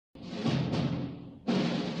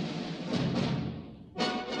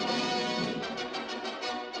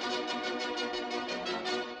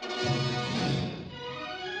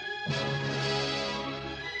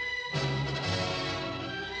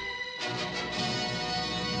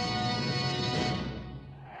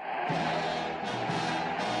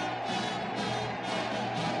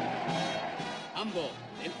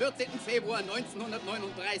14. Februar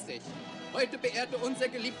 1939. Heute beehrte unser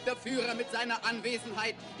geliebter Führer mit seiner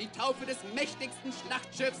Anwesenheit die Taufe des mächtigsten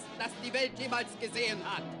Schlachtschiffs, das die Welt jemals gesehen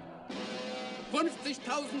hat.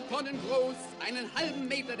 50.000 Tonnen groß, einen halben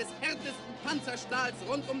Meter des härtesten Panzerstahls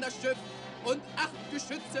rund um das Schiff und 8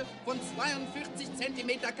 Geschütze von 42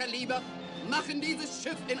 Zentimeter Kaliber machen dieses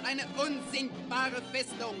Schiff in eine unsinkbare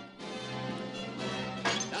Festung.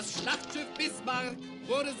 Das Schlachtschiff Bismarck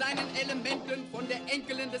wurde seinen Elementen von der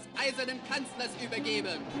Enkelin des eisernen Kanzlers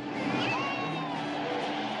übergeben.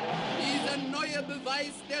 Dieser neue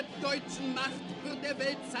Beweis der deutschen Macht wird der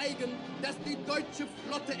Welt zeigen, dass die deutsche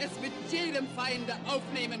Flotte es mit jedem Feinde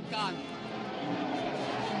aufnehmen kann.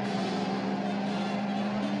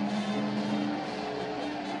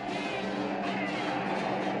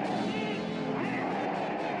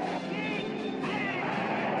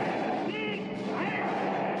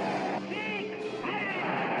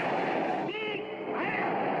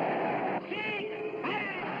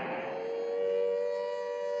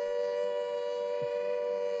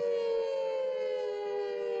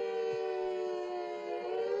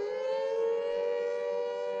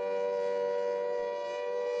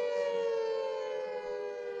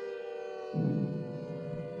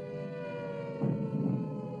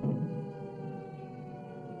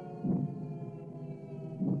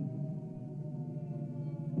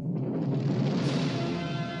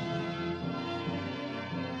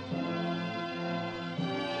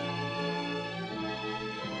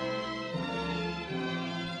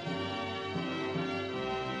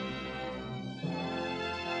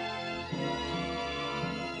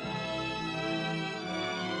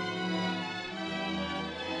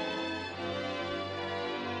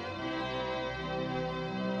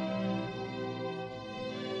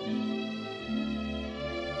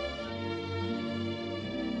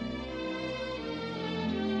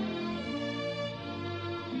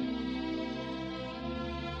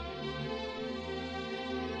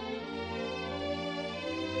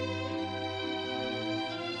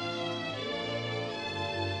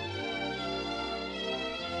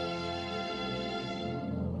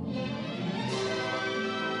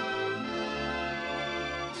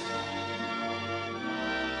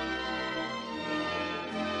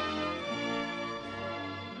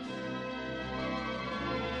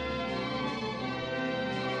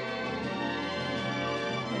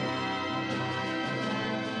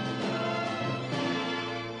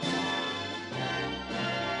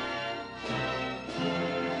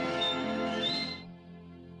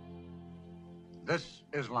 This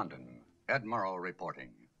is London. Ed Murrow reporting.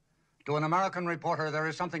 To an American reporter, there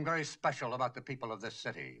is something very special about the people of this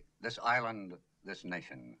city, this island, this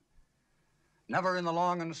nation. Never in the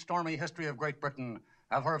long and stormy history of Great Britain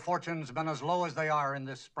have her fortunes been as low as they are in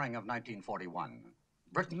this spring of 1941.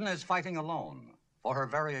 Britain is fighting alone for her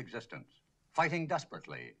very existence, fighting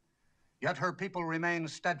desperately. Yet her people remain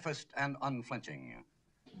steadfast and unflinching.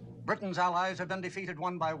 Britain's allies have been defeated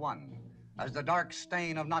one by one as the dark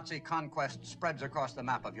stain of Nazi conquest spreads across the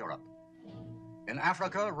map of Europe. In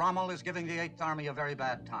Africa, Rommel is giving the Eighth Army a very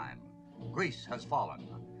bad time. Greece has fallen,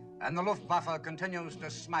 and the Luftwaffe continues to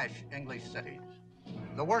smash English cities.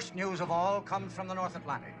 The worst news of all comes from the North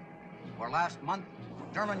Atlantic, where last month,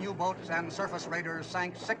 German U-boats and surface raiders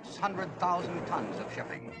sank 600,000 tons of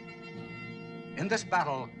shipping. In this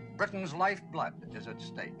battle, Britain's lifeblood is at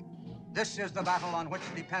stake. This is the battle on which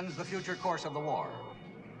depends the future course of the war,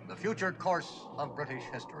 the future course of British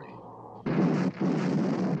history.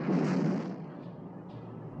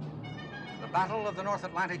 The Battle of the North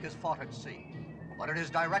Atlantic is fought at sea, but it is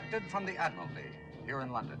directed from the Admiralty here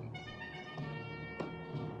in London.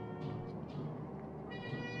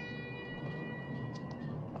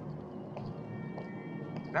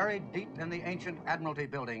 Buried deep in the ancient Admiralty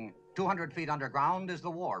building, 200 feet underground, is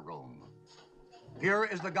the War Room. Here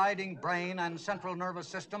is the guiding brain and central nervous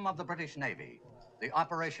system of the British Navy, the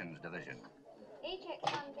Operations Division. HX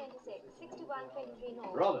 126, 6123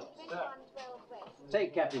 North. Robert, 2112 West.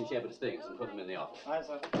 take Captain Shepard's things and put them in the office. Aye,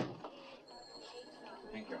 sir.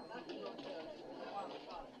 Thank you.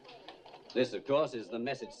 This, of course, is the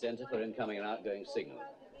message center for incoming and outgoing signal.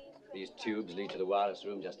 These tubes lead to the wireless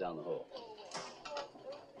room just down the hall.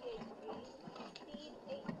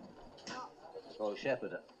 Oh,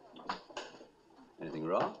 Shepard. Anything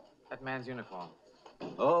wrong? That man's uniform.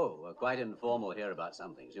 Oh, we're quite informal here about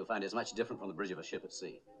some things. You'll find it's much different from the bridge of a ship at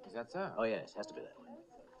sea. Is that so? Oh, yes, has to be that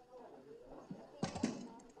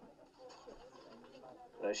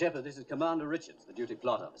way. Shepard, this is Commander Richards, the duty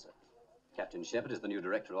plot officer. Captain Shepard is the new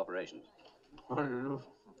director of operations. Don't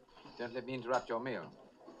let me interrupt your meal.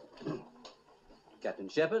 Captain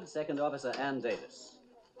Shepard, second officer Ann Davis.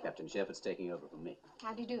 Captain Shepherd's taking over from me.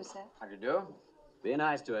 How do you do, sir? How do you do? Be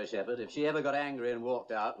nice to her, Shepherd. If she ever got angry and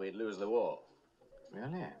walked out, we'd lose the war.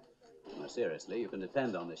 Really? No, seriously, you can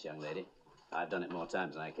depend on this young lady. I've done it more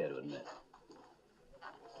times than I care to admit.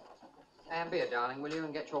 And beer, darling, will you,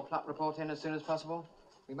 and get your plot report in as soon as possible?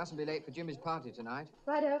 We mustn't be late for Jimmy's party tonight.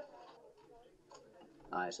 Righto.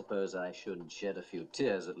 I suppose I should shed a few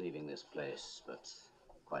tears at leaving this place, but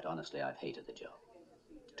quite honestly, I've hated the job.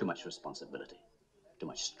 Too much responsibility, too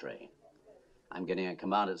much strain. I'm getting a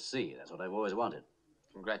command at sea. That's what I've always wanted.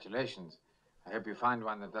 Congratulations. I hope you find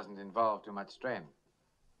one that doesn't involve too much strain.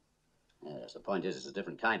 Yes, the point is, it's a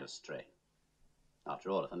different kind of strain.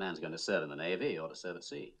 After all, if a man's going to serve in the Navy, he ought to serve at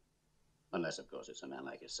sea. Unless, of course, it's a man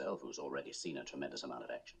like yourself who's already seen a tremendous amount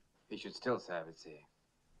of action. He should still serve at sea.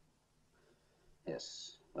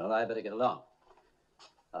 Yes. Well, I better get along.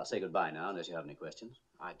 I'll say goodbye now, unless you have any questions.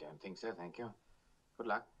 I don't think so, thank you. Good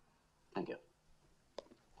luck. Thank you.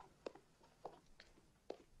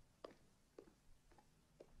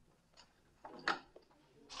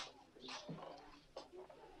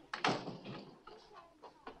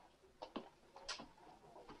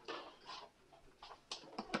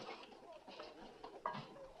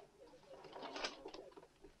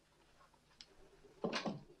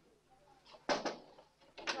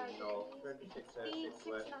 Speed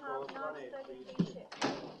 6.5 knots, 33 ships.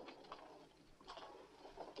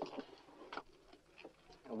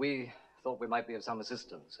 We thought we might be of some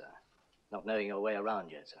assistance, sir. Not knowing your way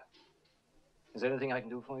around yet, sir. Is there anything I can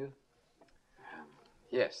do for you?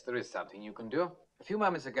 Yes, there is something you can do. A few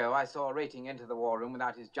moments ago, I saw a rating enter the war room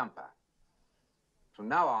without his jumper. From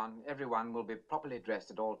now on, everyone will be properly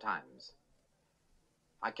dressed at all times.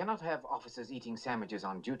 I cannot have officers eating sandwiches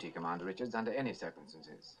on duty, Commander Richards, under any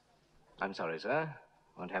circumstances. I'm sorry, sir.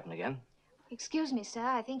 Won't happen again. Excuse me, sir.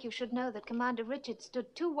 I think you should know that Commander Richards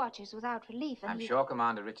stood 2 watches without relief, and I'm sure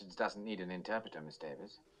Commander Richards doesn't need an interpreter, Miss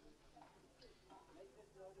Davis.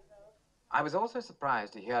 I was also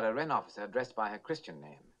surprised to hear a Wren officer addressed by her Christian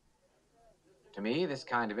name. To me, this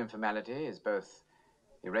kind of informality is both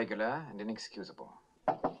irregular and inexcusable.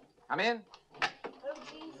 Come in.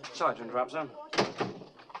 Sorry to interrupt, sir.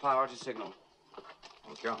 Priority signal.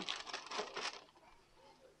 Thank you.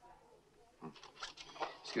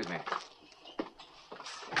 Excuse me.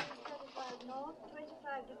 35 north,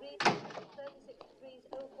 25 degrees, 36 degrees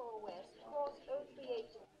 04 west, course 038.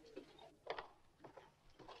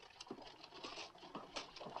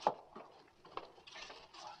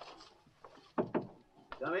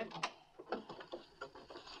 Come in.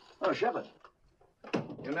 Oh, Shepard.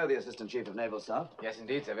 You know the Assistant Chief of Naval Staff? Yes,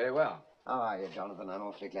 indeed, sir. Very well. How are you, Jonathan? I'm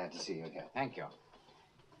awfully glad to see you here. Thank you.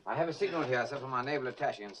 I have a signal here, sir, from our naval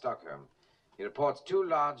attaché in Stockholm. He reports 2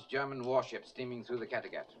 large German warships steaming through the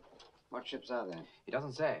Kattegat. What ships are they? He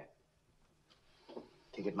doesn't say.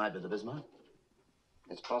 Think it might be the Bismarck?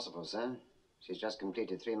 It's possible, sir. She's just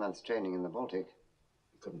completed 3 months' training in the Baltic.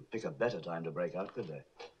 Couldn't pick a better time to break out, could they?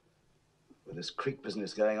 With this creek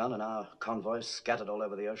business going on and our convoys scattered all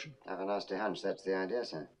over the ocean? I have a nasty hunch that's the idea,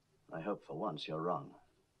 sir. I hope for once you're wrong.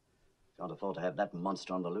 Can't afford to have that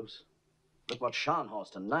monster on the loose. Look what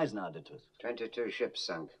Scharnhorst and Neismith did to us. 22 ships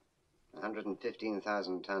sunk.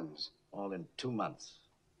 115,000 tons. All in 2 months.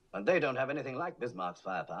 And they don't have anything like Bismarck's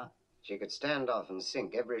firepower. She could stand off and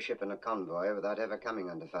sink every ship in a convoy without ever coming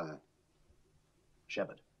under fire.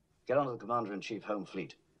 Shepard, get on to the Commander-in-Chief Home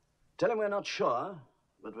Fleet. Tell him we're not sure,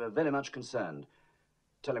 but we're very much concerned.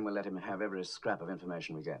 Tell him we'll let him have every scrap of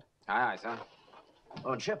information we get. Aye, aye, sir.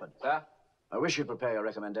 Oh, and Shepard. Sir? I wish you'd prepare your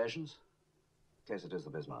recommendations, in case it is the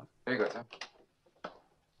Bismarck. Very good, sir.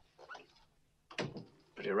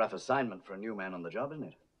 Pretty rough assignment for a new man on the job, isn't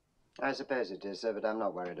it? I suppose it is, sir, but I'm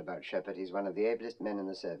not worried about Shepard. He's one of the ablest men in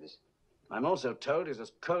the service. I'm also told he's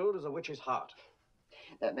as cold as a witch's heart.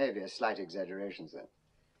 That may be a slight exaggeration, sir.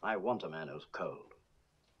 I want a man who's cold.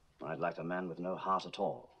 I'd like a man with no heart at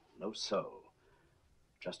all, no soul,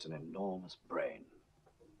 just an enormous brain.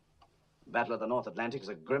 The Battle of the North Atlantic is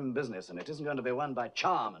a grim business, and it isn't going to be won by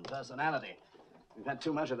charm and personality. We've had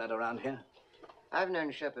too much of that around here. I've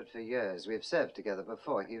known Shepard for years. We've served together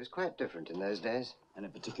before. He was quite different in those days. Any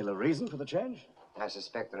particular reason for the change? I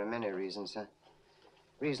suspect there are many reasons, sir.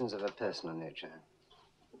 Reasons of a personal nature.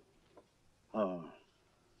 Oh,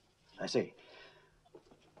 I see.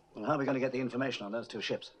 Well, how are we going to get the information on those 2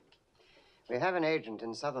 ships? We have an agent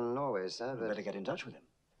in southern Norway, sir, We'd but better get in touch with him.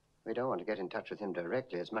 we don't want to get in touch with him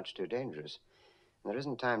directly. It's much too dangerous. And there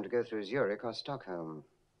isn't time to go through Zurich or Stockholm.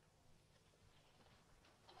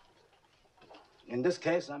 In this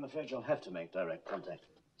case, I'm afraid you'll have to make direct contact.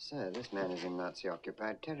 Sir, this man is in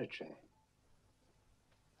Nazi-occupied territory.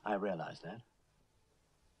 I realize that.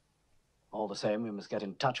 All the same, we must get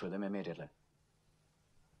in touch with him immediately.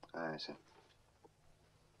 Aye, sir.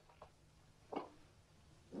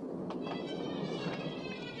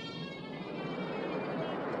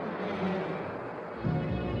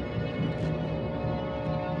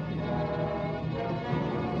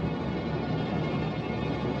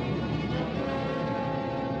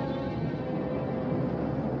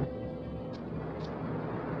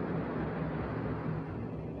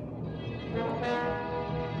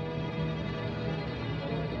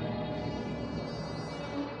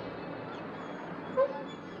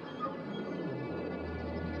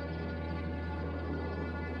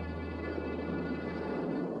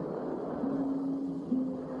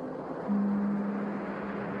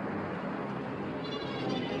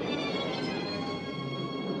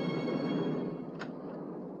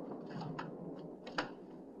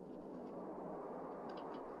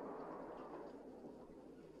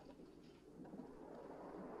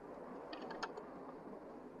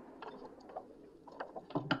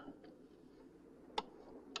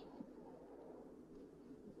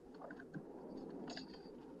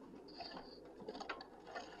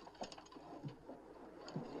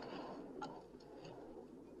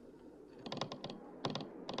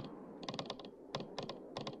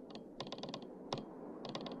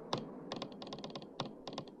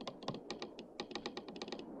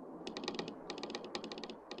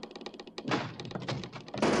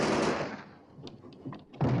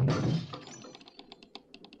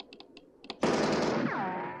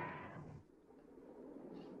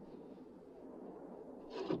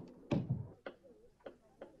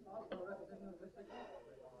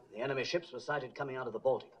 The enemy ships were sighted coming out of the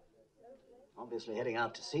Baltic. Obviously heading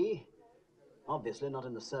out to sea. Obviously not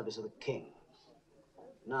in the service of the king.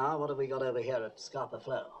 Now, what have we got over here at Scapa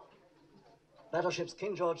Flow? Battleships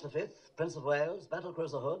King George V, Prince of Wales,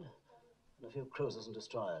 battlecruiser Hood, and a few cruisers and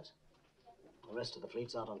destroyers. The rest of the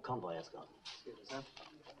fleet's out on convoy escort. Excuse me, sir.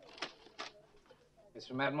 It's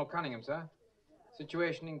from Admiral Cunningham, sir.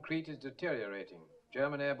 Situation in Crete is deteriorating.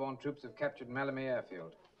 German airborne troops have captured Malamy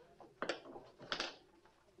Airfield.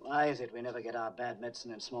 Why is it we never get our bad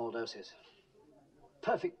medicine in small doses?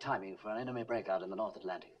 Perfect timing for an enemy breakout in the North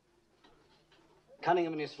Atlantic.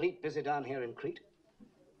 Cunningham and his fleet busy down here in Crete.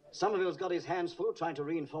 Somerville's got his hands full trying to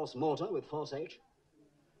reinforce Malta with Force H.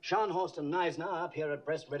 Scharnhorst and Neisner are up here at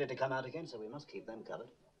Brest ready to come out again, so we must keep them covered.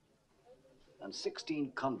 And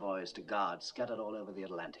 16 convoys to guard scattered all over the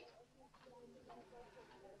Atlantic.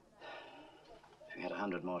 If we had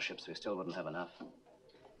 100 more ships, we still wouldn't have enough.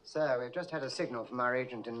 Sir, we've just had a signal from our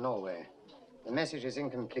agent in Norway. The message is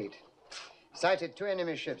incomplete. Sighted 2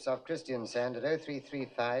 enemy ships off Christiansand at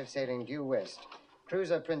 0335, sailing due west.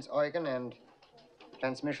 Cruiser Prince Eugen, and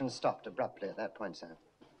transmission stopped abruptly at that point, sir.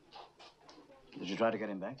 Did you try to get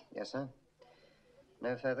him back? Yes, sir.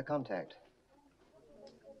 No further contact.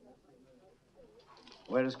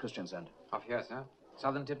 Where is Christiansand? Off here, sir.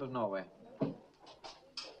 Southern tip of Norway.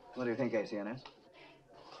 What do you think, ACNS?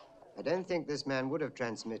 I don't think this man would have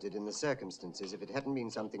transmitted in the circumstances if it hadn't been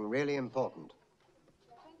something really important.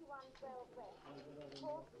 2112 West.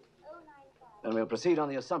 Course 095. Then we'll proceed on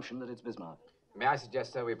the assumption that it's Bismarck. May I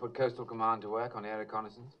suggest, sir, we put Coastal Command to work on air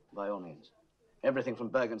reconnaissance? By all means. Everything from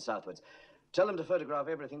Bergen southwards. Tell them to photograph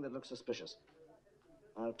everything that looks suspicious.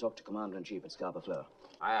 I'll talk to Commander-in-Chief at Scapa Flow.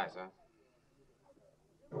 Aye, aye, sir.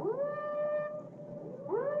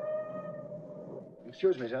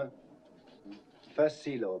 Excuse me, sir. First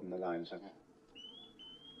Sea Lord in the line, sir.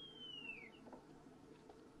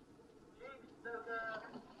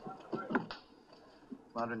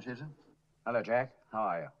 Commander-in-Chief, sir? Hello, Jack. How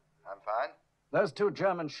are you? I'm fine. Those 2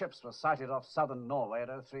 German ships were sighted off southern Norway at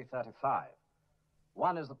 0335.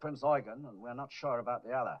 One is the Prince Eugen, and we're not sure about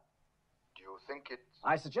the other. Do you think it's...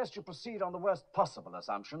 I suggest you proceed on the worst possible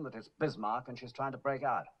assumption that it's Bismarck and she's trying to break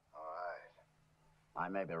out. All right. I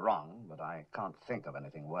may be wrong, but I can't think of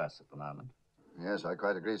anything worse at the moment. Yes, I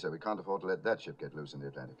quite agree, sir. We can't afford to let that ship get loose in the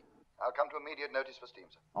Atlantic. I'll come to immediate notice for steam,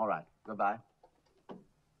 sir. All right. Goodbye.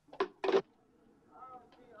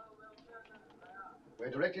 We're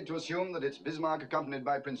directed to assume that it's Bismarck accompanied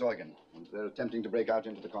by Prince Eugen, and they're attempting to break out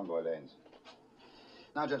into the convoy lanes.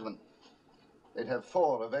 Now, gentlemen, they'd have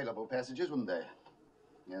 4 available passages, wouldn't they?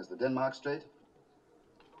 Here's the Denmark Strait,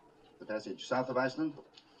 the passage south of Iceland,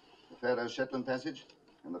 the Faroe-Shetland passage,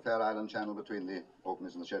 and the Fair Island Channel between the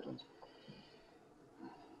Orkneys and the Shetlands.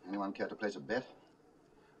 Anyone care to place a bet?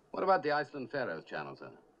 What about the Iceland-Faroes Channel, sir?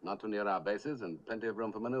 Not too near our bases and plenty of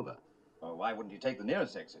room for maneuver. Well, why wouldn't you take the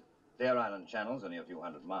nearest exit? Fair Island Channel's only a few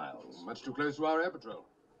hundred miles. Much too close to our air patrol.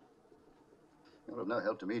 You're of no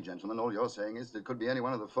help to me, gentlemen. All you're saying is that it could be any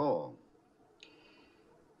one of the 4.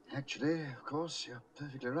 Actually, of course, you're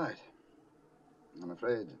perfectly right. I'm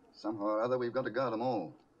afraid somehow or other we've got to guard them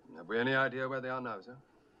all. Have we any idea where they are now, sir?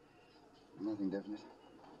 Nothing definite.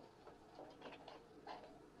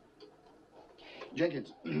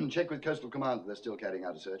 Jenkins, check with Coastal Command that they're still carrying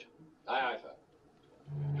out a search. Aye, aye, sir.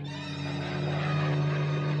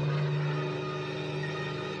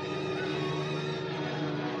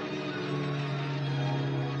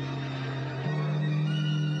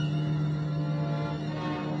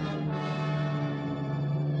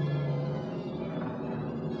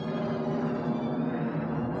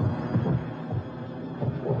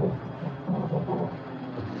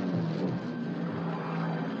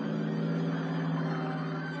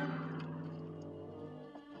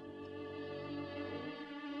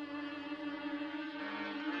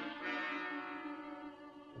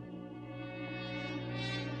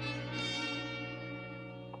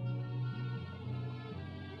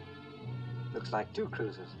 Looks like 2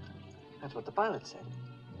 cruisers. That's what the pilot said.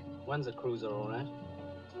 One's a cruiser, all right.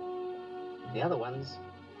 The other one's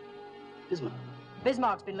Bismarck.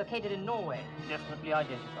 Bismarck's been located in Norway. Definitely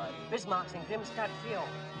identified. Bismarck's in Grimstad Fjord.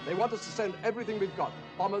 They want us to send everything we've got.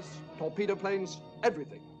 Bombers, torpedo planes,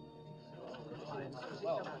 everything.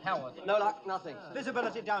 Howard. No luck, nothing.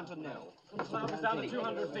 Visibility down to nil. Cloud is down to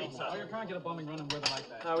 200 feet, sir. Oh, you can't get a bombing run in weather like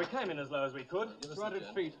that. No, we came in as low as we could. 200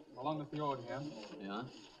 feet along the fjord here. Yeah?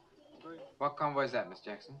 What convoy is that, Miss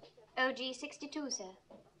Jackson? OG 62, sir.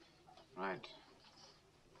 Right.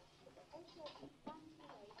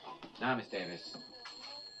 Now, Miss Davis,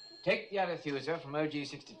 take the Arethusa from OG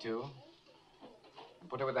 62 and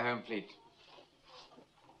put her with the home fleet.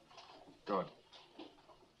 Good.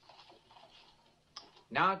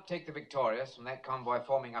 Now take the Victorious from that convoy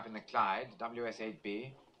forming up in the Clyde,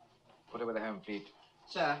 WS-8B. Put her with the home fleet.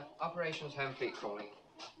 Sir, operations home fleet calling.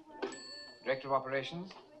 Director of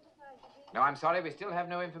Operations? No, I'm sorry, we still have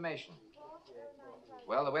no information.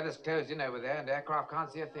 Well, the weather's closed in over there and aircraft can't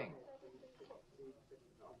see a thing.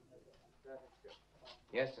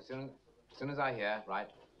 Yes, as soon as I hear. Right,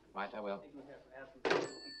 I will.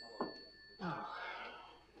 Oh.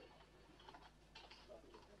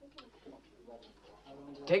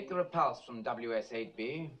 Take the Repulse from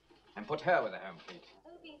WS-8B and put her with the home fleet.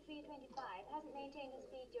 OB 325 hasn't maintained his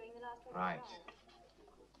speed during the last 24 Right.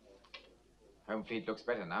 Home fleet looks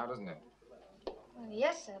better now, doesn't it? Well,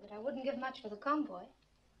 yes, sir, but I wouldn't give much for the convoy.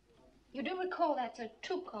 You do recall that's a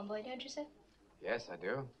troop convoy, don't you, sir? Yes, I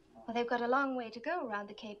do. Well, they've got a long way to go around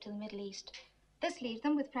the Cape to the Middle East. This leaves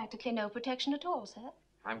them with practically no protection at all, sir.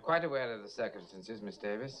 I'm quite aware of the circumstances, Miss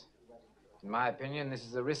Davis. In my opinion, this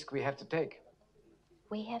is a risk we have to take.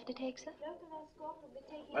 We have to take, sir?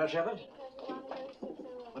 Well, Shepard,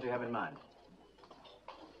 what do you have in mind?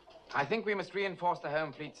 I think we must reinforce the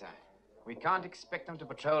home fleet, sir. We can't expect them to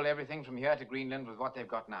patrol everything from here to Greenland with what they've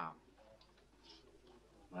got now.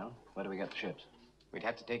 Well, where do we get the ships? We'd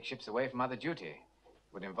have to take ships away from other duty.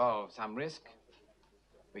 It would involve some risk.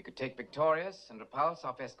 We could take Victorious and Repulse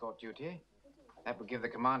off escort duty. That would give the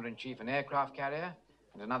Commander-in-Chief an aircraft carrier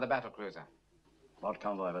and another battle cruiser. What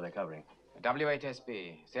convoy were they covering? A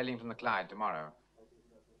W-8SB, sailing from the Clyde tomorrow.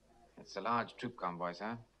 It's a large troop convoy,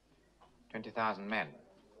 sir. 20,000 men.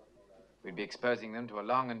 We'd be exposing them to a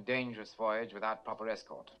long and dangerous voyage without proper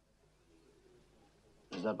escort.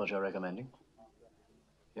 Is that what you're recommending?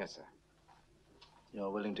 Yes, sir.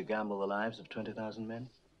 You're willing to gamble the lives of 20,000 men?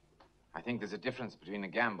 I think there's a difference between a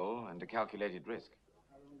gamble and a calculated risk.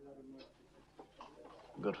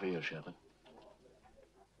 Good for you, Shepard.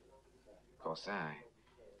 Of course, sir, I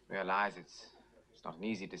realize it's not an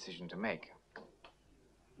easy decision to make.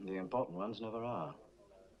 The important ones never are.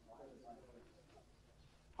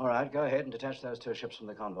 All right, go ahead and detach those 2 ships from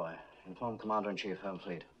the convoy. Inform Commander-in-Chief, Home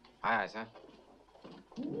Fleet. Aye, aye, sir.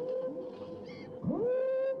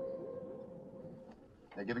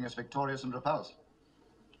 They're giving us Victorious and Repulse.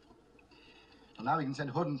 And now we can send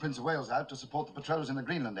Hood and Prince of Wales out to support the patrols in the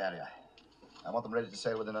Greenland area. I want them ready to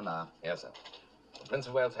sail within an hour. Yes, sir. The Prince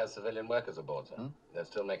of Wales has civilian workers aboard, sir. They're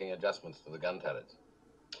still making adjustments to the gun turrets.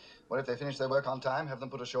 Well, if they finish their work on time, have them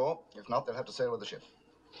put ashore. If not, they'll have to sail with the ship.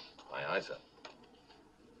 Aye, aye, sir.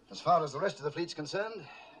 As far as the rest of the fleet's concerned,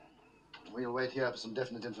 we'll wait here for some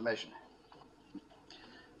definite information.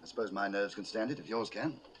 I suppose my nerves can stand it, if yours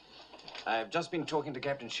can. I've just been talking to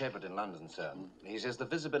Captain Shepard in London, sir. He says the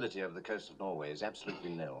visibility over the coast of Norway is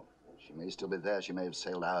absolutely nil. She may still be there. She may have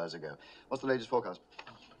sailed hours ago. What's the latest forecast?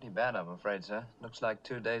 Pretty bad, I'm afraid, sir. Looks like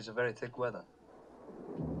 2 days of very thick weather.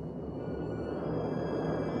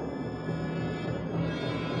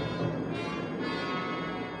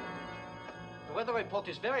 The weather report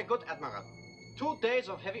is very good, Admiral. 2 days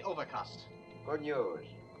of heavy overcast. Good news.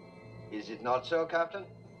 Is it not so, Captain?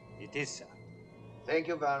 It is, sir. Thank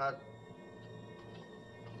you, Bernard.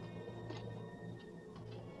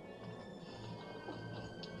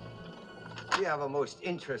 We have a most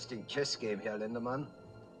interesting chess game here, Lindemann.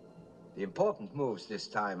 The important moves this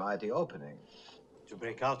time are the opening. To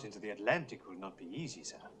break out into the Atlantic will not be easy,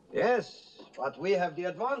 sir. Yes, but we have the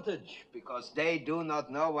advantage because they do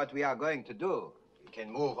not know what we are going to do. We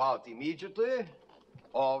can move out immediately,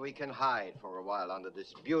 or we can hide for a while under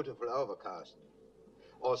this beautiful overcast.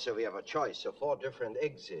 Also, we have a choice of 4 different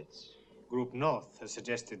exits. Group North has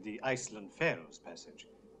suggested the Iceland-Faroes passage.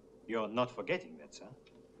 You're not forgetting that, sir?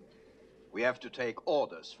 We have to take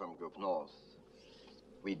orders from Group North.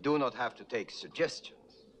 We do not have to take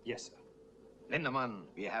suggestions. Yes, sir. Lindemann,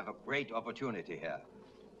 we have a great opportunity here.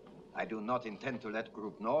 I do not intend to let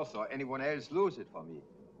Group North or anyone else lose it for me.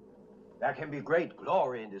 There can be great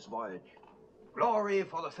glory in this voyage. Glory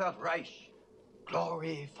for the Third Reich.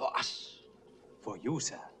 Glory for us. For you,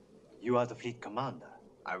 sir. You are the fleet commander.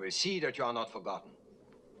 I will see that you are not forgotten.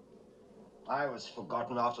 I was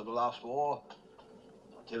forgotten after the last war.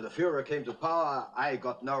 Until the Führer came to power, I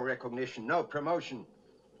got no recognition, no promotion.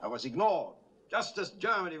 I was ignored, just as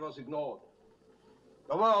Germany was ignored.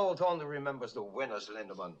 The world only remembers the winners,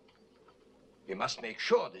 Lindemann. We must make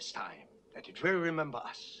sure this time that it will remember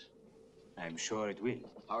us. I'm sure it will.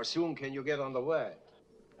 How soon can you get on the way?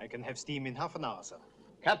 I can have steam in half an hour, sir.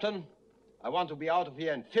 Captain, I want to be out of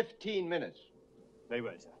here in 15 minutes. Very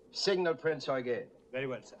well, sir. Signal Prince Eugen. Very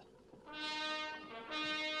well, sir.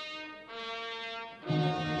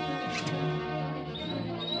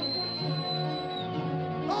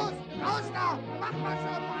 Los! Raus da! Mach mal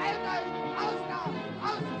schon! Beeilt euch! Raus da!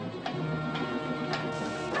 Raus!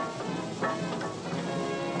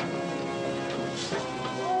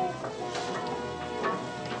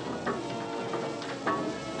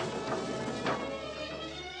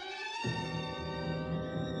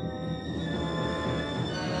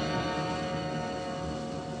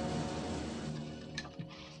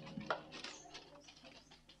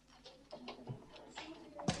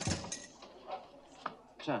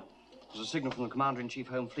 Sir, there's a signal from the Commander-in-Chief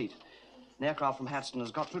Home Fleet. An aircraft from Hadston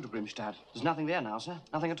has got through to Grimstad. There's nothing there now, sir.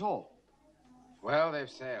 Nothing at all. Well, they've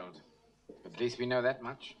sailed. At least we know that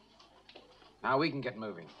much. Now we can get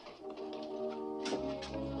moving.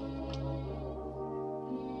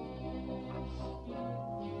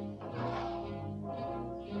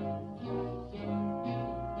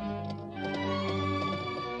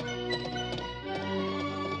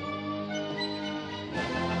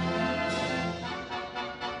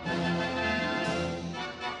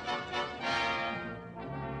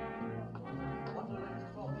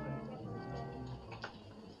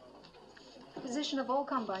 Position of all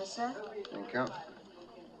convoys, sir. Thank you.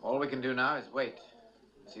 All we can do now is wait.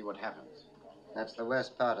 See what happens. That's the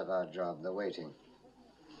worst part of our job, the waiting.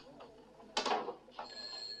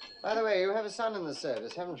 By the way, you have a son in the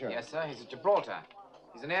service, haven't you? Yes, sir. He's at Gibraltar.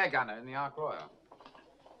 He's an air gunner in the Ark Royal.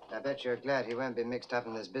 I bet you're glad he won't be mixed up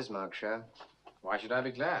in this Bismarck show. Why should I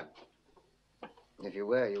be glad? If you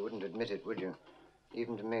were, you wouldn't admit it, would you?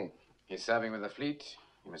 Even to me. He's serving with the fleet.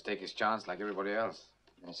 He must take his chance like everybody else.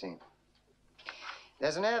 I see.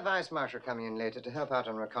 There's an air vice marshal coming in later to help out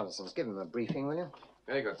on reconnaissance. Give him a briefing, will you?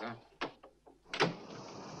 Very good, sir.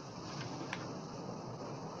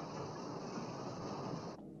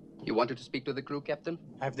 You wanted to speak to the crew, Captain?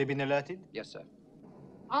 Have they been alerted? Yes, sir.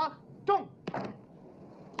 Achtung!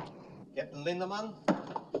 Captain Lindemann,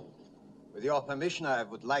 with your permission, I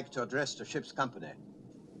would like to address the ship's company.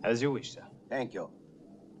 As you wish, sir. Thank you.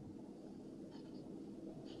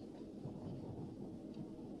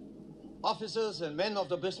 Officers and men of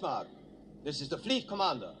the Bismarck, this is the fleet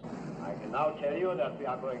commander. I can now tell you that we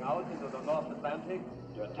are going out into the North Atlantic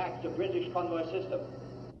to attack the British convoy system.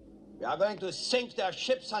 We are going to sink their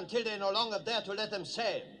ships until they no longer dare to let them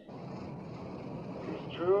sail. It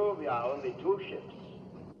is true, we are only 2 ships.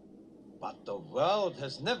 But the world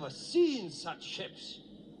has never seen such ships.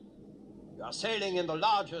 We are sailing in the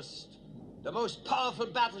largest, the most powerful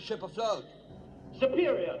battleship afloat.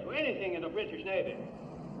 Superior to anything in the British Navy.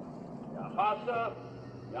 We are faster,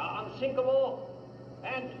 we are unsinkable,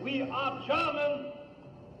 and we are German.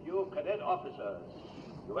 You cadet officers,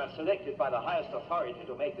 you were selected by the highest authority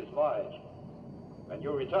to make this voyage. When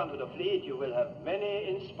you return to the fleet, you will have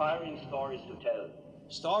many inspiring stories to tell.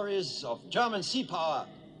 Stories of German sea power.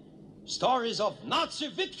 Stories of Nazi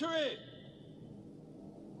victory.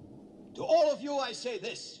 To all of you, I say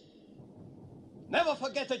this. Never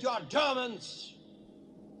forget that you are Germans.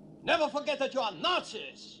 Never forget that you are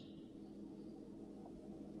Nazis.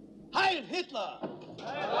 Heil Hitler!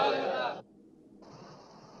 Heil Hitler!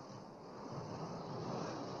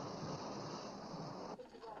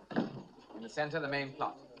 In the center, the main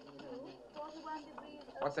plot.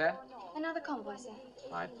 What's that? Another convoy, sir.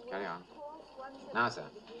 Right, carry on. Now, sir.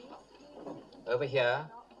 Over here,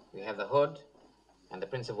 we have the Hood and the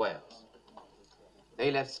Prince of Wales.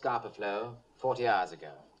 They left Scapa Flow 40 hours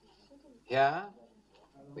ago. Here,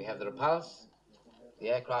 we have the Repulse, the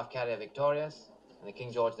aircraft carrier Victorious, and the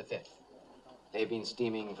King George V. They've been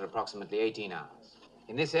steaming for approximately 18 hours.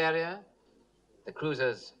 In this area, the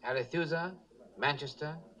cruisers Arethusa,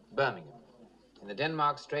 Manchester, Birmingham. In the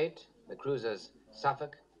Denmark Strait, the cruisers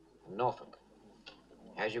Suffolk and Norfolk.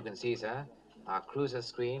 As you can see, sir, our cruiser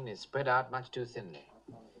screen is spread out much too thinly.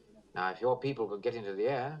 Now, if your people could get into the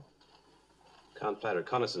air... Can't fly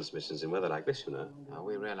reconnaissance missions in weather like this, you know. Oh,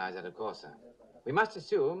 we realize that, of course, sir. We must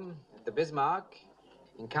assume that the Bismarck,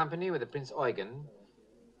 in company with the Prince Eugen,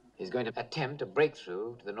 is going to attempt a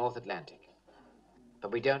breakthrough to the North Atlantic.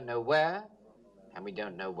 But we don't know where, and we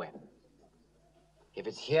don't know when. If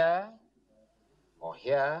it's here, or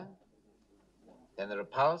here, then the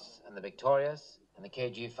Repulse and the Victorious and the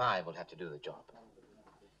KG-5 will have to do the job.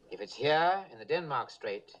 If it's here, in the Denmark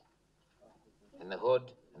Strait, then the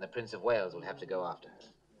Hood and the Prince of Wales will have to go after her.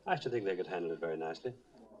 I should think they could handle it very nicely.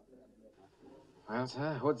 Well,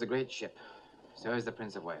 sir, Hood's a great ship. So is the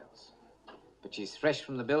Prince of Wales. But she's fresh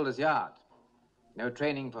from the builder's yard. No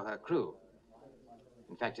training for her crew.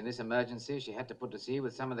 In fact, in this emergency, she had to put to sea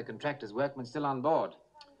with some of the contractor's workmen still on board.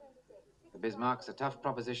 The Bismarck's a tough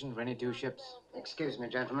proposition for any two ships. Excuse me,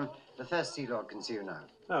 gentlemen. The First Sea Lord can see you now.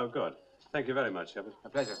 Oh, good. Thank you very much, Shepard. A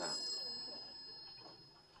pleasure, sir.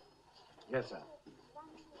 Yes, sir.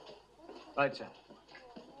 Right, sir.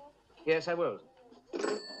 Yes, I will.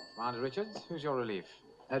 Commander Richards, who's your relief?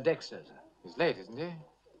 Dexter, sir. He's late, isn't he?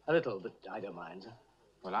 A little, but I don't mind, sir.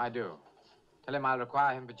 Well, I do. Tell him I'll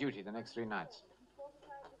require him for duty the next 3 nights.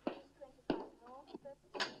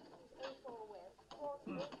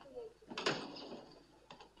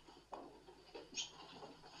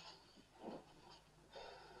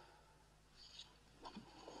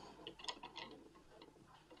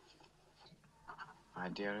 My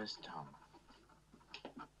dearest Tom.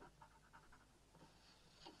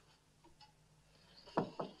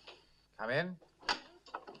 Come in.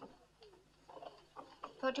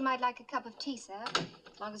 Thought you might like a cup of tea, sir,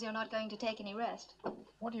 as long as you're not going to take any rest.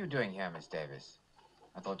 What are you doing here, Miss Davis?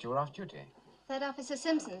 I thought you were off duty. Third Officer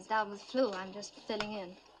Simpson's down with flu. I'm just filling in.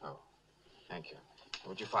 Oh, thank you.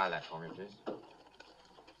 Would you file that for me, please?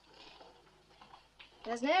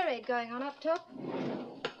 There's an air raid going on up top.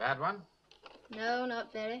 Bad one? No,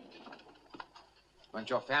 not very. Won't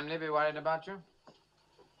your family be worried about you?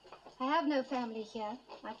 I have no family here.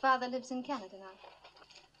 My father lives in Canada now.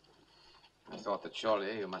 I thought that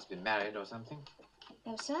surely you must be married or something.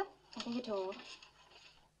 No, sir. Nothing at all.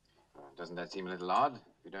 Doesn't that seem a little odd,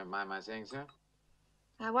 if you don't mind my saying so?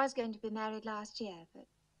 I was going to be married last year, but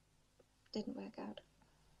it didn't work out.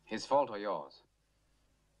 His fault or yours?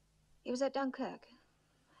 He was at Dunkirk,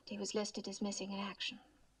 and he was listed as missing in action.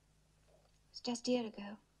 It was just a year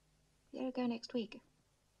ago next week.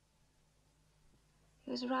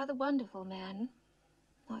 He was a rather wonderful man.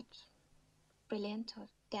 Not brilliant or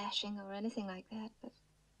dashing or anything like that, but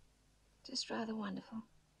just rather wonderful.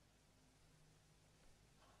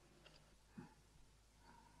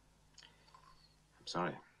 I'm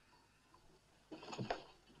sorry.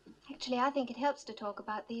 Actually, I think it helps to talk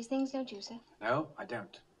about these things, don't you, sir? No, I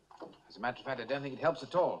don't. As a matter of fact, I don't think it helps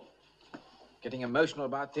at all. Getting emotional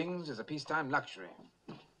about things is a peacetime luxury.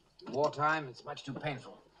 Wartime, it's much too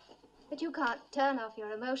painful. But you can't turn off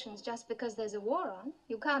your emotions just because there's a war on.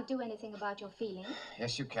 You can't do anything about your feelings.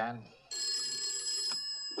 Yes, you can.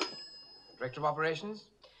 Director of Operations?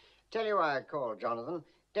 Tell you why I called, Jonathan.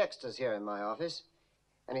 Dexter's here in my office,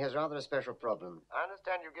 and he has rather a special problem. I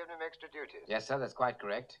understand you've given him extra duties. Yes, sir, that's quite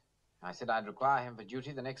correct. I said I'd require him for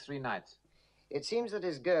duty the next 3 nights. It seems that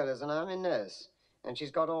his girl is an army nurse, and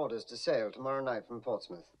she's got orders to sail tomorrow night from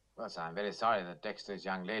Portsmouth. Well, sir, I'm very sorry that Dexter's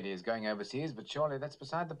young lady is going overseas, but surely that's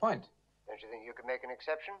beside the point. Don't you think you could make an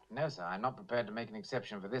exception? No, sir, I'm not prepared to make an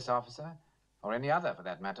exception for this officer, or any other for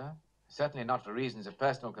that matter. Certainly not for reasons of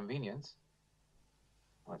personal convenience.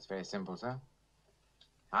 Well, it's very simple, sir.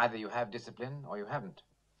 Either you have discipline or you haven't.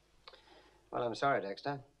 Well, I'm sorry,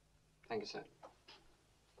 Dexter. Thank you, sir.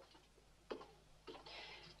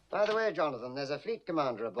 By the way, Jonathan, there's a fleet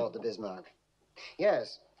commander aboard the Bismarck.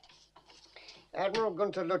 Yes. Admiral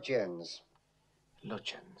Gunter Lutyens.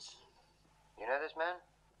 Lutyens? You know this man?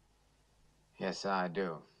 Yes, sir, I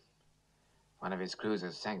do. One of his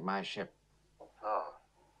cruisers sank my ship. Oh.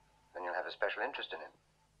 Then you'll have a special interest in him.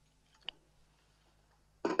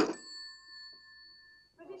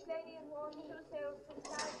 British Lady and War 2 sailed from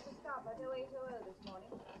Paris to starboard 0800 this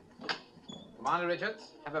morning. Commander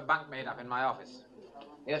Richards, have a bunk made up in my office.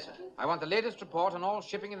 Yes, sir. I want the latest report on all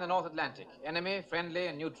shipping in the North Atlantic. Enemy, friendly,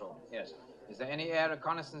 and neutral. Yes, sir. Is there any air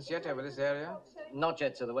reconnaissance yet over this area? Not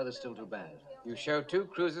yet, sir. The weather's still too bad. You show 2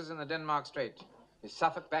 cruisers in the Denmark Strait. Is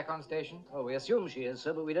Suffolk back on station? Oh, we assume she is,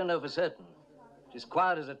 sir, but we don't know for certain. She's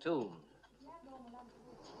quiet as a tomb.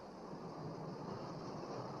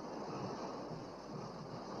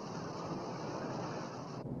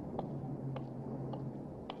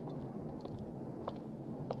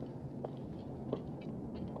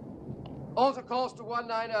 Alter course to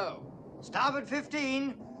 190. Starboard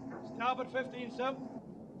 15. Starboard 15, sir.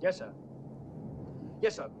 Yes, sir.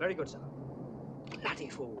 Yes, sir. Very good, sir. Bloody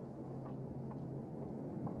fool.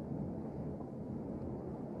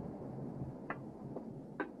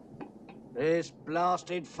 This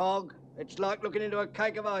blasted fog. It's like looking into a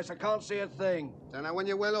cake of ice. I can't see a thing. Don't know when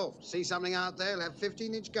you're well off. See something out there, it'll have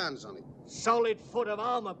 15-inch guns on it. Solid foot of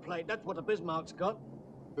armor plate. That's what the Bismarck's got.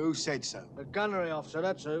 Who said so? The gunnery officer,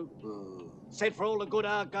 that's who. Said for all the good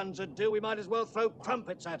our guns would do, we might as well throw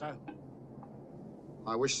crumpets at her.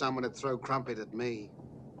 I wish someone would throw crumpet at me.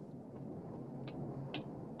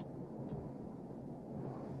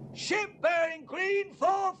 Ship bearing green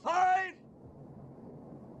 4-5.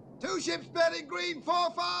 2 ships bearing green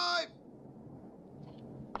 4-5.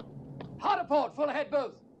 Hard a port, full ahead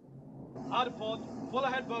both. Hard a port, full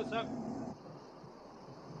ahead both, sir.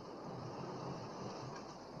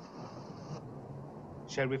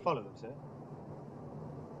 Shall we follow them, sir?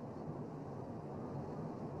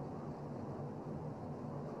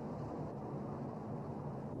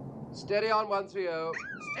 Steady on 130.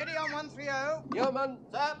 Steady on 130. Yeoman.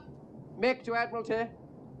 Sir. Make to Admiralty.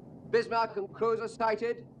 Bismarck and cruiser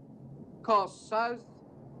sighted. Course south.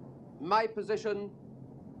 My position.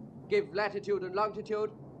 Give latitude and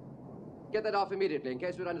longitude. Get that off immediately in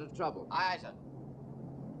case we run into trouble. Aye, sir.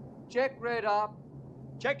 Check radar.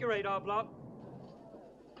 Check your radar, block.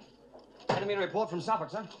 Enemy report from Suffolk,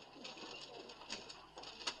 sir.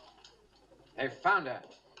 They've found her.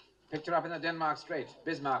 Picked her up in the Denmark Strait.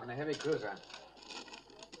 Bismarck in a heavy cruiser.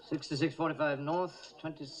 6645 north,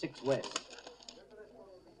 26 west.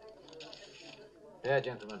 There,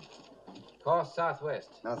 gentlemen. Course southwest.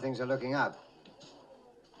 Now things are looking up.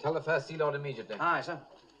 Tell the First Sea Lord immediately. Aye, sir.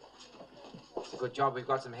 It's a good job we've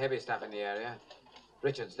got some heavy stuff in the area.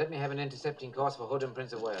 Richards, let me have an intercepting course for Hood and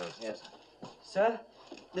Prince of Wales. Yes. Sir,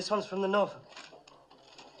 this one's from the Norfolk.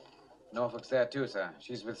 Norfolk's there too, sir.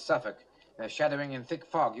 She's with Suffolk. They're shadowing in thick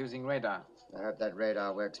fog using radar. I hope that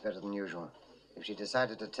radar works better than usual. If she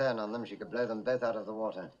decided to turn on them, she could blow them both out of the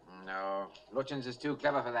water. No, Lutyens is too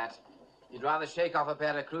clever for that. He'd rather shake off a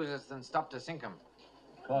pair of cruisers than stop to sink them.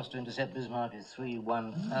 Course to intercept Bismarck is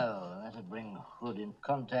 310. That'll bring Hood in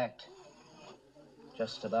contact.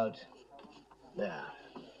 Just about there.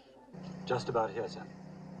 Just about here, sir.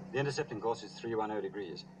 The intercepting course is 310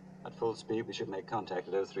 degrees. At full speed, we should make contact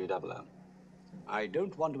at 0300. I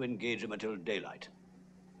don't want to engage them until daylight.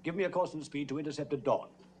 Give me a course and speed to intercept at dawn.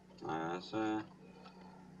 Sir.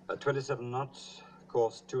 At 27 knots,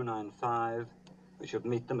 course 295. We should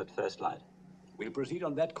meet them at first light. We'll proceed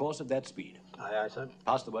on that course at that speed. Aye, aye, sir.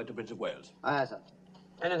 Pass the word to Prince of Wales. Aye, sir.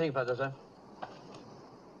 Anything further, sir?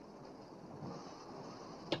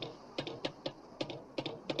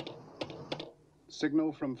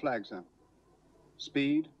 Signal from flag, sir.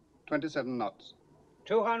 Speed, 27 knots.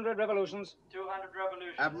 200 revolutions. 200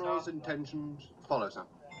 revolutions. Admiral's intentions follow, sir.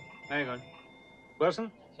 Very good.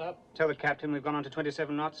 Wilson? Sir? Tell the captain we've gone on to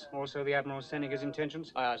 27 knots. Also, the Admiral's sending his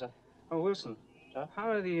intentions. Aye, aye, sir. Oh, Wilson. Sir? How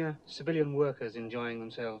are the civilian workers enjoying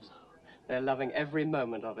themselves? They're loving every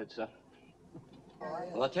moment of it, sir.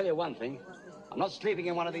 Well, I'll tell you one thing. I'm not sleeping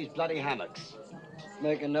in one of these bloody hammocks.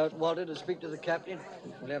 Make a note, Walter, to speak to the captain.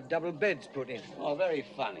 We'll have double beds put in. Oh, very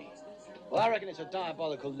funny. Well, I reckon it's a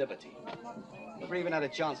diabolical liberty. Never even had a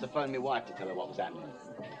chance to phone my wife to tell her what was happening.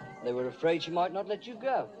 They were afraid she might not let you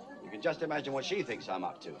go. You can just imagine what she thinks I'm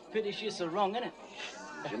up to. Pity she's so wrong, isn't it?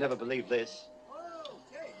 She'll never believe this.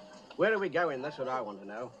 Where are we going? That's what I want to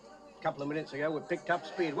know. A couple of minutes ago, we picked up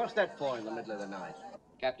speed. What's that for in the middle of the night?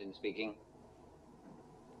 Captain speaking.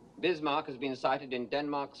 Bismarck has been sighted in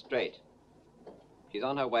Denmark Strait. She's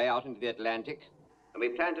on her way out into the Atlantic, and we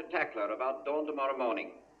plan to tackle her about dawn tomorrow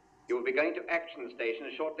morning. You will be going to action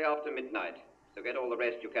stations shortly after midnight, so get all the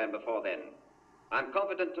rest you can before then. I'm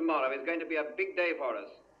confident tomorrow is going to be a big day for us.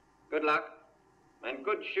 Good luck, and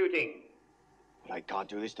good shooting. They can't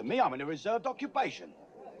do this to me. I'm in a reserved occupation.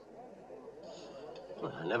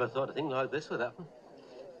 Well, I never thought a thing like this would happen.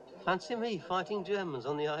 Fancy me fighting Germans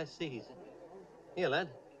on the high seas. Here, lad.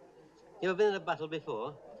 You ever been in a battle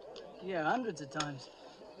before? Yeah, hundreds of times.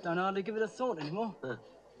 Don't hardly give it a thought anymore. Huh.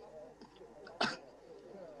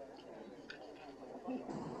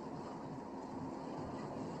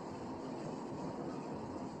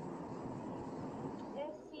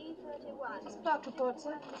 report,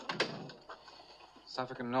 sir.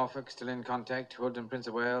 Suffolk and Norfolk still in contact. Hood and Prince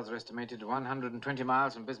of Wales are estimated 120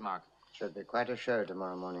 miles from Bismarck. Should be quite a show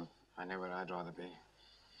tomorrow morning. I know where I'd rather be.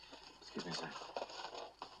 Excuse me, sir.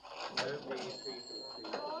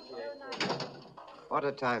 What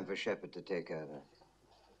a time for Shepard to take over.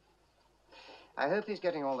 I hope he's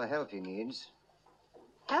getting all the help he needs.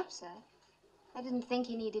 Help, sir? I didn't think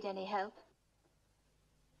he needed any help.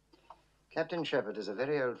 Captain Shepard is a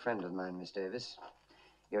very old friend of mine, Miss Davis.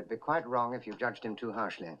 You'd be quite wrong if you judged him too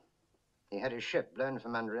harshly. He had his ship blown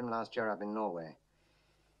from under him last year up in Norway.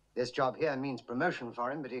 This job here means promotion for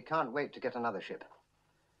him, but he can't wait to get another ship.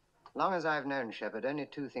 Long as I've known Shepard, only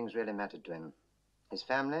two things really mattered to him. His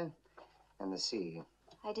family and the sea.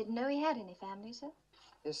 I didn't know he had any family, sir.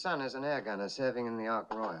 His son is an air gunner serving in the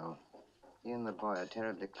Ark Royal. He and the boy are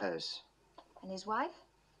terribly close. And his wife?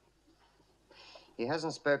 He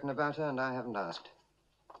hasn't spoken about her, and I haven't asked.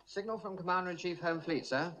 Signal from Commander-in-Chief Home Fleet,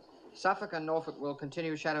 sir. Suffolk and Norfolk will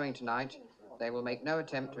continue shadowing tonight. They will make no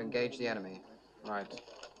attempt to engage the enemy. Right.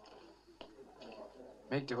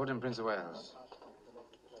 Make to Hood and Prince of Wales.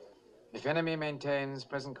 If enemy maintains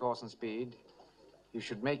present course and speed, you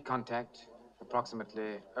should make contact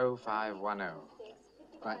approximately 0510.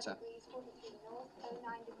 Right, sir.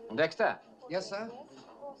 And Dexter? Yes, sir?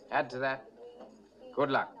 Add to that.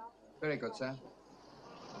 Good luck. Very good, sir.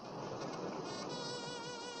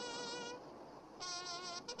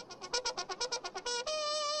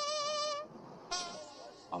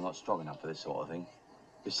 I'm not strong enough for this sort of thing.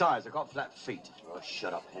 Besides, I've got flat feet. Oh,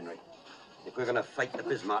 shut up, Henry. If we're going to fight the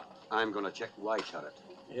Bismarck, I'm going to check why turret.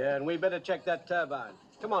 Yeah, and we better check that turbine.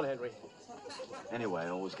 Come on, Henry. Anyway, I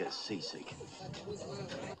always get seasick.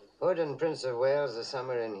 Hood and Prince of Wales are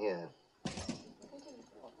somewhere in here.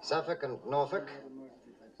 Suffolk and Norfolk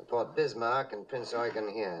report Bismarck and Prince Eugen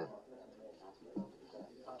here.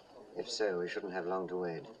 If so, we shouldn't have long to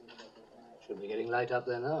wait. Should be getting light up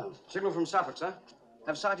there now. Signal from Suffolk, sir.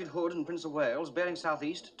 Have sighted Hood and Prince of Wales, bearing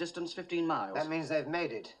southeast, distance 15 miles. That means they've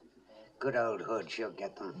made it. Good old Hood, she'll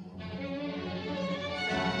get them.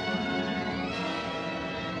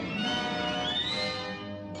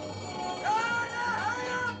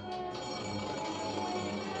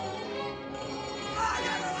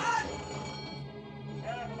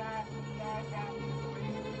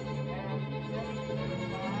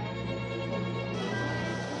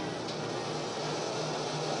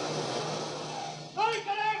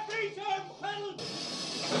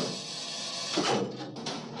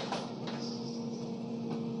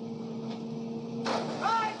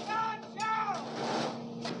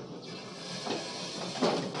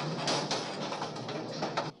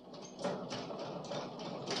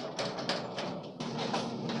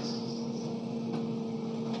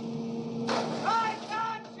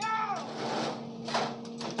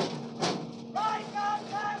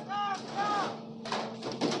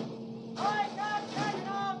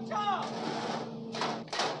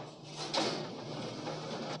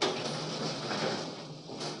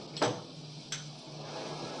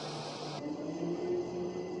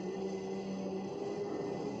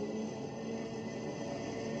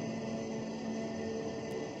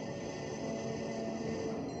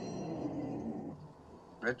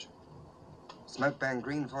 Bridge. Smoke bearing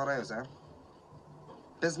green 40, sir.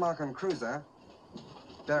 Bismarck and cruiser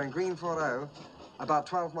bearing green 40, about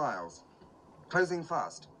 12 miles. Closing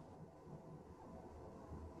fast.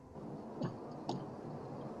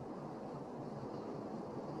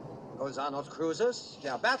 Those are not cruisers, they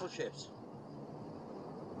are battleships.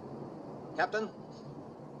 Captain,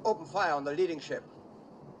 open fire on the leading ship.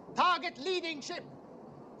 Target leading ship.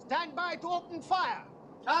 Stand by to open fire.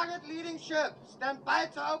 Target leading ship. Stand by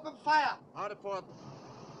to open fire. Out of port.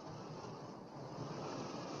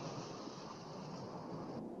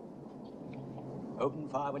 Open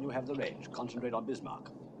fire when you have the range. Concentrate on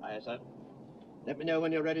Bismarck. Aye, sir. Let me know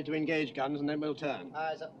when you're ready to engage guns, and then we'll turn.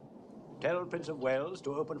 Aye, sir. Tell Prince of Wales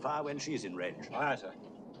to open fire when she's in range. Aye, sir.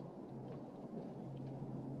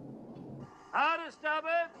 Hard to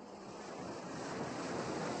starboard.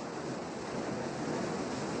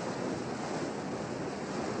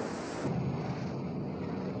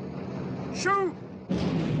 Shoot!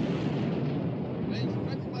 Range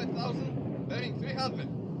 25,000, bearing 300.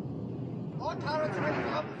 All turrets ready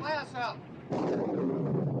to open fire, sir.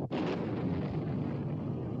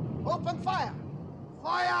 Open fire!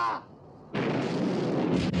 Fire!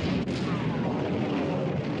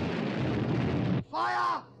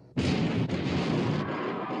 Fire!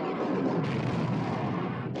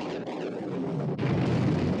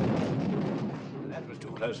 That was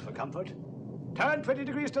too close for comfort. Turn 20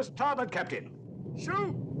 degrees to starboard, Captain.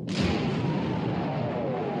 Shoot!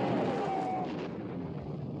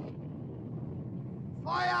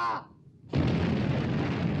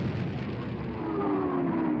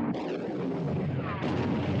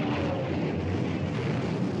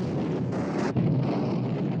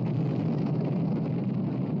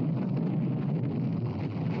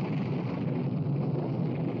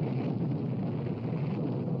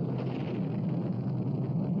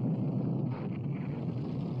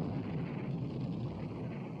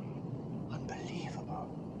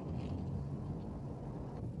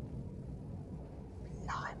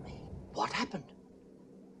 happened?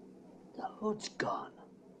 The hood's gone.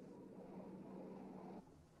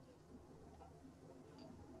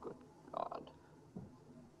 Good God.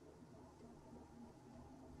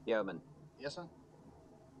 Yeoman. Yes, sir?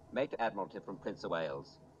 Make the Admiralty from Prince of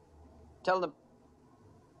Wales. Tell them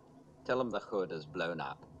the hood has blown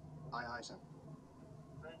up. Aye, aye, sir.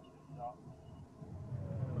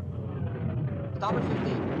 Starboard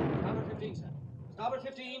 15. Starboard 15, sir. Starboard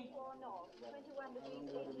 15. 4 north, 21 degrees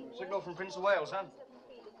 18 Signal from Prince of Wales, huh?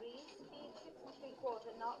 73 degrees, speed 6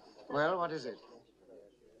 3/4 knots. Well, what is it?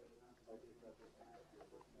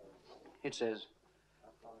 It says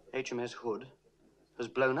HMS Hood has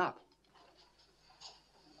blown up.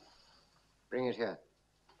 Bring it here.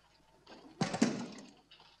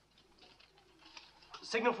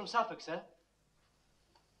 Signal from Suffolk, sir.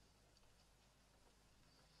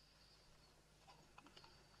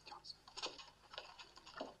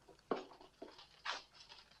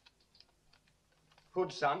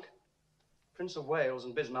 Hood sunk. Prince of Wales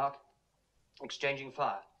and Bismarck exchanging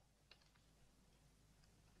fire.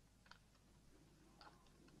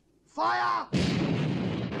 Fire!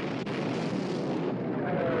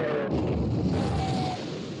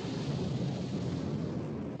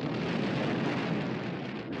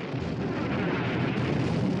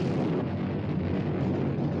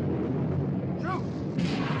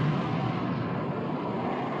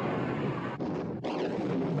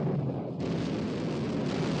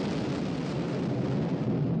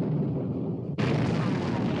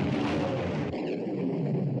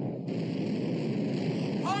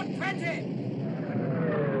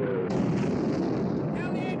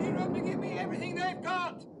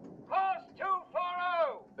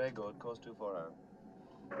 Course 240.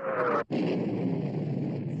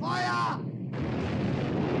 Fire!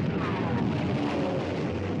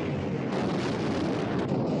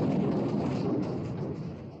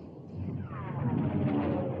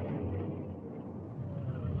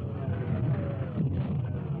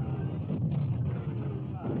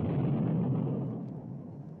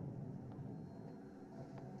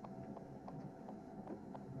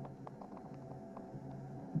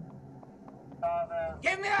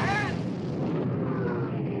 Give me a hand!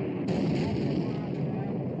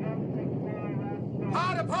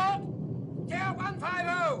 Hard apart! Gear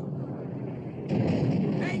 150!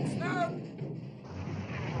 Make snow!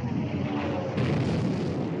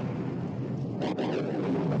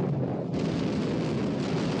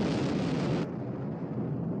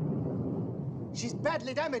 She's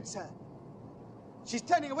badly damaged, sir. She's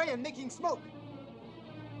turning away and making smoke.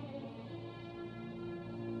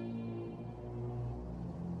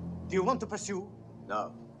 Do you want to pursue?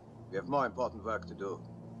 No. We have more important work to do.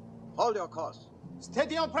 Hold your course.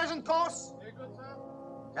 Steady on present course. Very good, sir.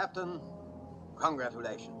 Captain,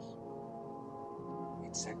 congratulations.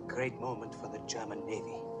 It's a great moment for the German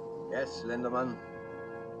Navy. Yes, Lindemann.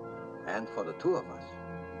 And for the two of us.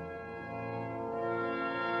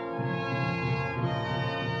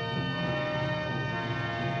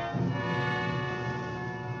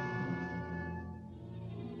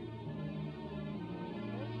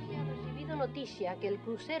 Noticia que el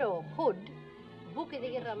crucero Hood, buque de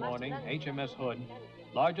guerra más Morning, grande HMS Hood,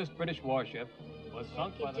 largest British warship, was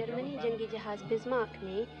sunk by the Germany जंगी जहाज Bismarck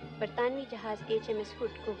ने बरतानवी जहाज HMS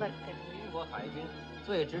Hood को गर्क कर दिया। 英国海军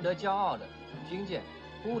最值得骄傲的军舰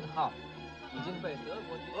Hood 号已经被德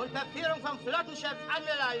国 Unter Führung von Flottenchef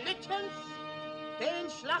Admiral Lichtens den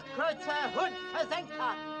Schlachtkreuzer Hood versenkt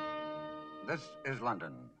hat. This is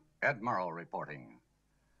London. Ed Murrow reporting.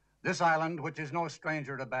 This island, which is no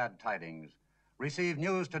stranger to bad tidings, received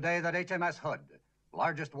news today that HMS Hood,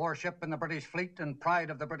 largest warship in the British fleet and pride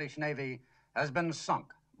of the British Navy, has been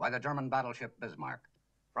sunk by the German battleship Bismarck.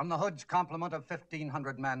 From the Hood's complement of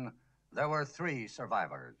 1,500 men, there were 3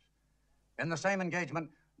 survivors. In the same engagement,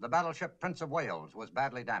 the battleship Prince of Wales was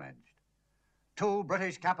badly damaged. 2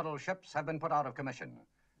 British capital ships have been put out of commission,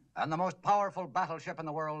 and the most powerful battleship in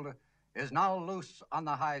the world is now loose on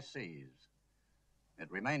the high seas. It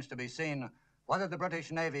remains to be seen whether the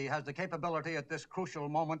British Navy has the capability at this crucial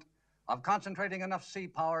moment of concentrating enough sea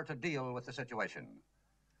power to deal with the situation.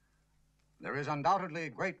 There is undoubtedly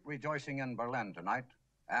great rejoicing in Berlin tonight,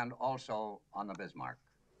 and also on the Bismarck.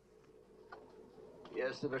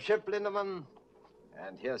 Here's to the ship, Lindemann,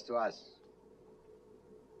 and here's to us.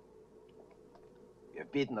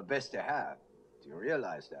 You've beaten the best you have. Do you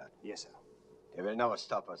realize that? Yes, sir. They will never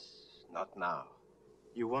stop us. Not now.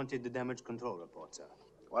 You wanted the damage control report, sir.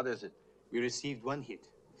 What is it? We received 1 hit,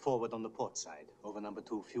 forward on the port side, over number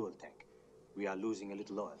 2 fuel tank. We are losing a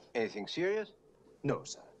little oil. Anything serious? No,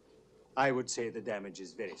 sir. I would say the damage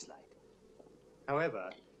is very slight.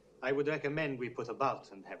 However, I would recommend we put about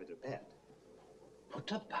and have it repaired.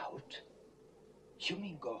 Put about? You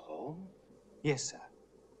mean go home? Yes, sir.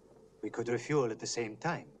 We could refuel at the same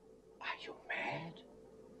time. Are you mad?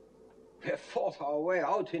 We have fought our way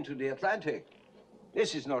out into the Atlantic.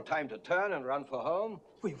 This is no time to turn and run for home.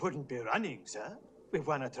 We wouldn't be running, sir. We've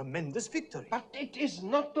won a tremendous victory. But it is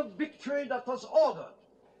not the victory that was ordered.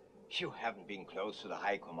 You haven't been close to the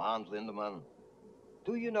High Command, Lindemann.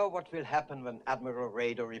 Do you know what will happen when Admiral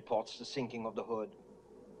Raeder reports the sinking of the Hood?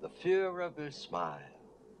 The Führer will smile,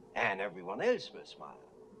 and everyone else will smile.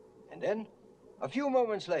 And then, a few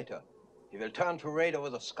moments later, he will turn to Raeder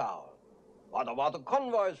with a scowl. What about the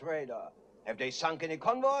convoys, Raeder? Have they sunk any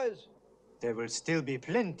convoys? There will still be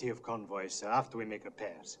plenty of convoys, sir, after we make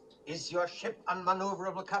repairs. Is your ship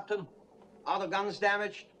unmaneuverable, Captain? Are the guns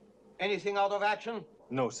damaged? Anything out of action?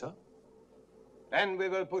 No, sir. Then we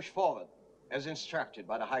will push forward, as instructed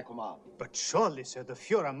by the High Command. But surely, sir, the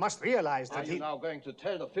Führer must realize that Are you now going to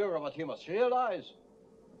tell the Führer what he must realize?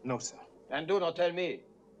 No, sir. Then do not tell me.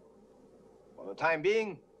 For the time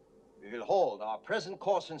being, we will hold our present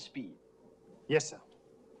course and speed. Yes, sir.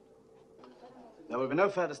 There will be no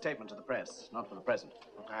further statement to the press, not for the present.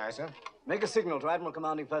 Aye, sir. Make a signal to Admiral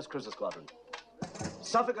Commanding 1st Cruiser Squadron.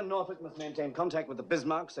 Suffolk and Norfolk must maintain contact with the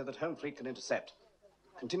Bismarck so that Home Fleet can intercept.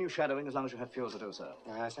 Continue shadowing as long as you have fuel to do so.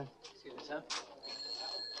 Aye, sir. Excuse me, sir.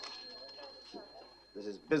 This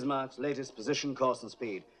is Bismarck's latest position, course, and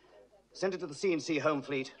speed. Send it to the C&C Home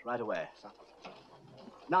Fleet right away. Sir.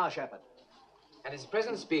 Now, Shepard. At its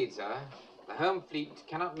present speed, sir, the Home Fleet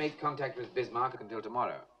cannot make contact with Bismarck until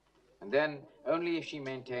tomorrow. And then only if she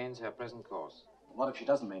maintains her present course. What if she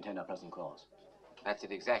doesn't maintain her present course? That's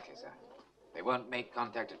it exactly, sir. They won't make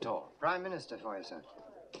contact at all. Prime Minister for you, sir.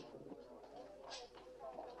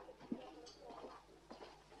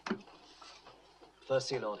 First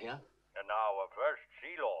Sea Lord here. And now, First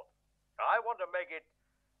Sea Lord, I want to make it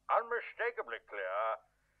unmistakably clear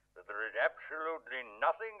that there is absolutely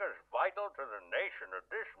nothing as vital to the nation at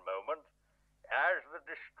this moment as the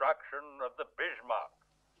destruction of the Bismarck.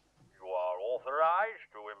 You are authorized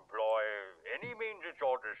to employ any means at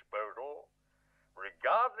your disposal,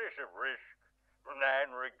 regardless of risk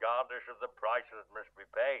and regardless of the price that must be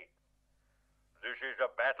paid. This is a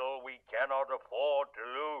battle we cannot afford to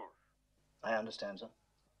lose. I understand, sir.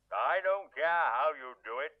 I don't care how you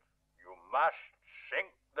do it. You must sink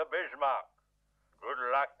the Bismarck. Good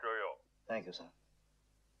luck to you. Thank you, sir.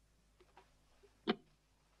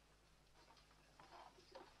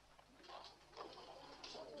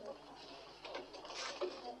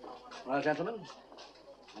 Well, gentlemen,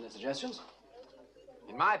 any suggestions?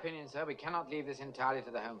 In my opinion, sir, we cannot leave this entirely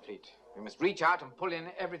to the Home Fleet. We must reach out and pull in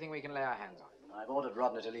everything we can lay our hands on. I've ordered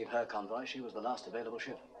Rodney to leave her convoy. She was the last available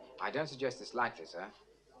ship. I don't suggest this lightly, sir.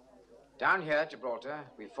 Down here at Gibraltar,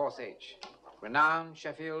 we've Force H. Renown,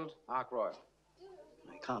 Sheffield, Ark Royal.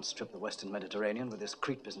 I can't strip the Western Mediterranean with this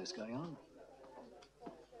Crete business going on.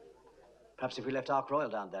 Perhaps if we left Ark Royal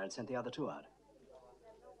down there and sent the other two out.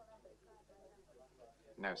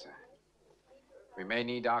 No, sir. We may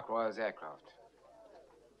need Ark Royal's aircraft.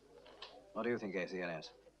 What do you think, ACLS?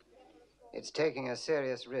 It's taking a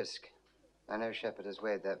serious risk. I know Shepard has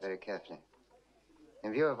weighed that very carefully.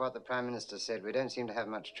 In view of what the Prime Minister said, we don't seem to have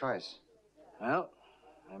much choice. Well,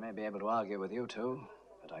 I may be able to argue with you two,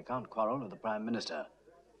 but I can't quarrel with the Prime Minister.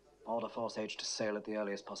 Order Force H to sail at the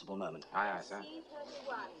earliest possible moment. Aye, aye, sir.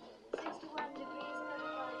 61 degrees,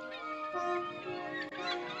 35.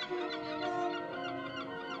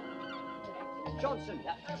 Johnson.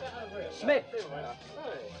 Smith.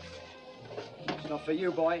 It's not for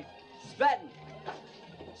you, boy. Stratton.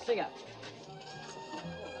 Singer.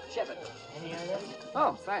 Shepard. Any others?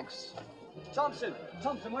 Oh, thanks. Thompson.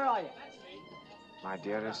 Thompson, where are you? My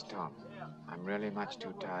dearest Tom, I'm really much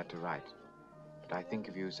too tired to write. But I think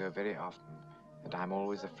of you so very often that I'm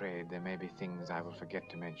always afraid there may be things I will forget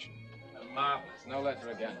to mention. Marvelous. No letter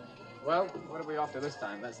again. Well, what are we off to this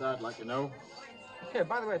time? That's what I'd like to know. Here,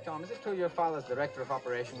 by the way, Tom, is it true your father's director of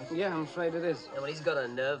operations? Yeah, I'm afraid it is. Yeah, well, he's got a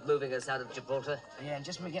nerve moving us out of Gibraltar. Yeah, and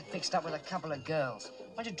just when we get fixed up with a couple of girls.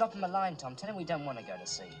 Why don't you drop him a line, Tom? Tell him we don't want to go to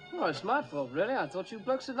sea. Oh, it's my fault, really. I thought you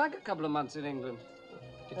blokes would like a couple of months in England.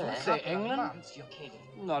 Did you say say couple of England? months? You're kidding.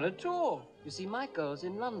 Not at all. You see, my girl's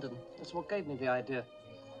in London. That's what gave me the idea.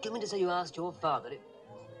 Do you mean to say you asked your father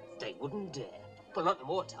if they wouldn't dare? Well, not in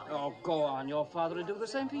wartime. Oh, go on. Your father would do the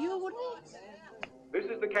same for you, wouldn't he? This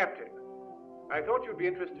is the captain. I thought you'd be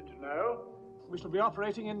interested to know. We shall be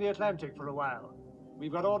operating in the Atlantic for a while.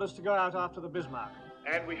 We've got orders to go out after the Bismarck.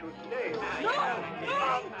 And we should stay.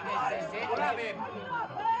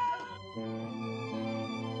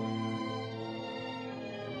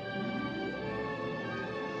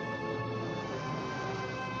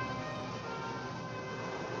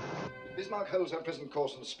 Bismarck holds her present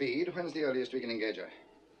course and speed. When's the earliest we can engage her?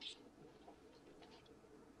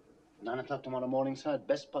 9 o'clock tomorrow morning, sir, at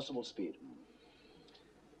best possible speed.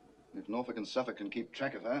 If Norfolk and Suffolk can keep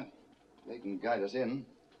track of her, they can guide us in.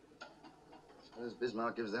 Suppose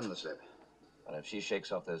Bismarck gives them the slip. Well, if she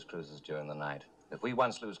shakes off those cruisers during the night, if we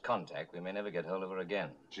once lose contact, we may never get hold of her again.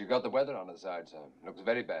 She's got the weather on her side, sir. Looks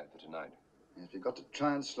very bad for tonight. Yes, we've got to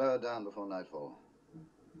try and slow her down before nightfall.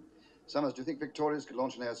 Summers, do you think Victoria's could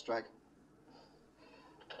launch an airstrike?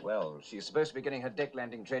 Well, she's supposed to be getting her deck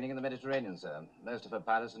landing training in the Mediterranean, sir. Most of her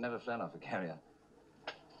pilots have never flown off a carrier.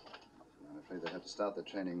 I'm afraid they'll have to start their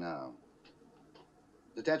training now.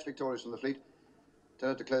 Detach Victoria's from the fleet. Tell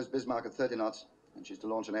her to close Bismarck at 30 knots, and she's to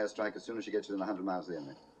launch an airstrike as soon as she gets within 100 miles of the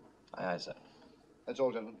enemy. Aye, aye, sir. That's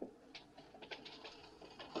all, gentlemen.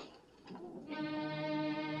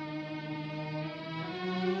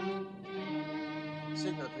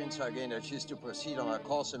 Signal Prince Eugen that she's to proceed on our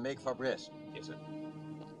course and make for Brest. Yes, sir.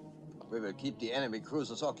 We will keep the enemy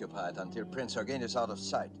cruisers occupied until Prince Eugen is out of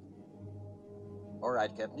sight. All right,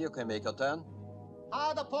 Captain, you can make your turn.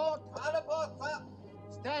 Hard aport! Hard aport, fire!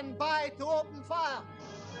 Stand by to open fire!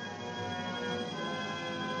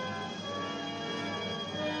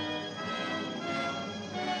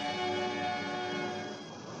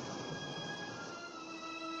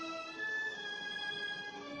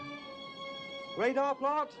 Radar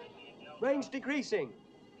plot, range decreasing.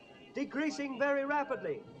 Decreasing very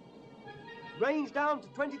rapidly. Range down to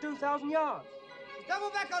 22,000 yards. Double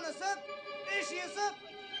back on us, sir! There she is, sir!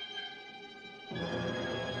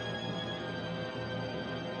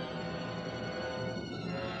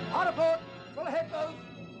 Hard aport! Full ahead, both!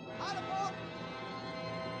 Hard aport!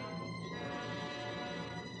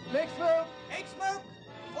 Make smoke! Make smoke!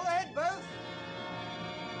 Full ahead, both!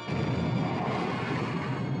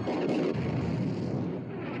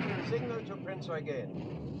 Signal to Prince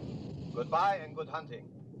Eugen. Goodbye and good hunting.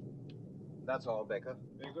 That's all, Becker.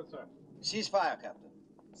 Very good, sir. Cease fire, Captain.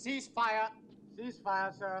 Cease fire! Cease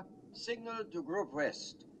fire, sir. Signal to Group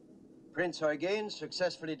West. Prince Eugen,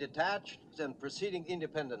 successfully detached and proceeding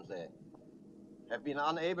independently. Have been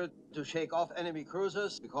unable to shake off enemy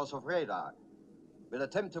cruisers because of radar. Will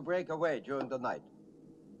attempt to break away during the night.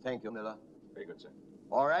 Thank you, Miller. Very good, sir.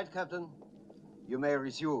 All right, Captain. You may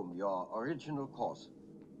resume your original course.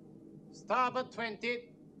 Starboard 20.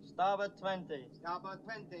 Starboard 20. Starboard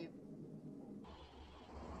 20.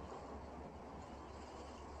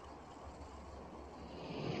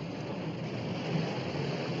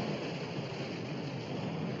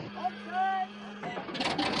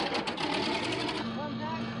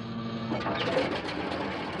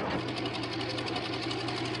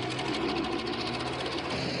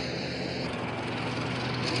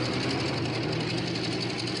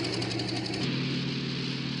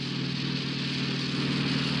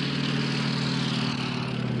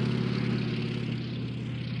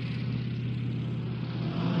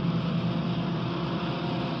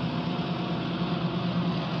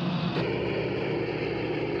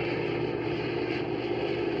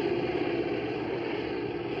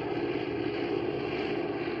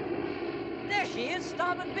 There she is,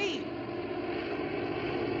 starboard beam.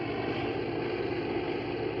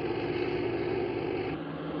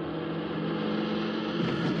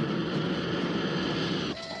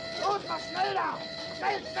 Los, mal schneller!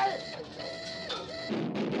 Schnell, schnell!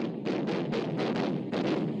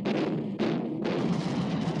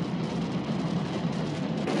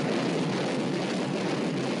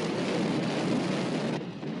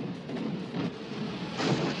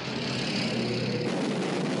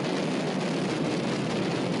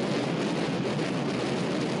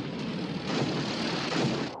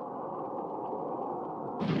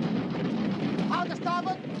 Hard to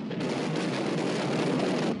starboard!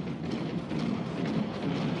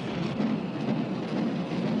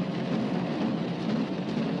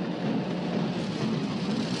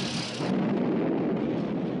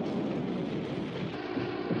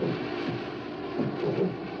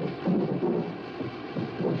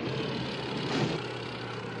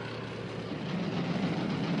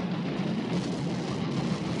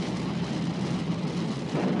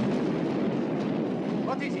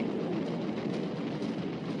 What is it?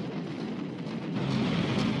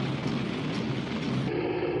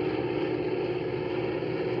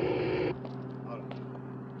 All right.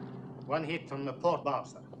 One hit from the port bow,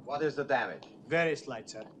 sir. What is the damage? Very slight,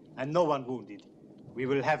 sir, and no one wounded. We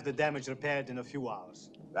will have the damage repaired in a few hours.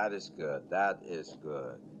 That is good. That is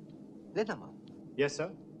good. Lindemann, Yes,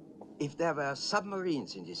 sir? if there were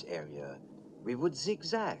submarines in this area, we would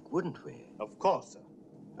zigzag, wouldn't we? Of course, sir.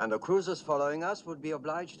 And the cruisers following us would be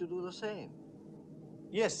obliged to do the same.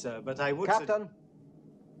 Yes, sir, but I would... Captain,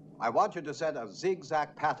 I want you to set a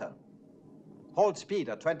zigzag pattern. Hold speed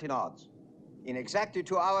at 20 knots. In exactly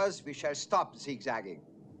 2 hours, we shall stop zigzagging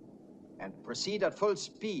and proceed at full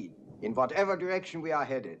speed in whatever direction we are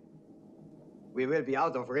headed. We will be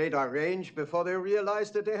out of radar range before they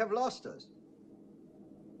realize that they have lost us.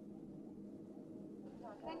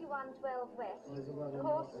 2112 west,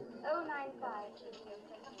 course 095,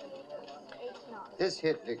 8 knots. This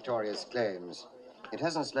hit Victoria's claims. It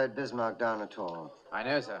hasn't slowed Bismarck down at all. I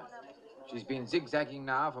know, sir. She's been zigzagging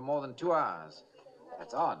now for more than 2 hours.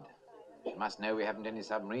 That's odd. She must know we haven't any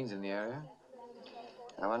submarines in the area.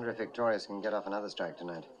 I wonder if Victorious can get off another strike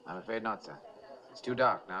tonight. I'm afraid not, sir. It's too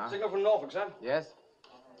dark now. Signal from Norfolk, sir. Yes?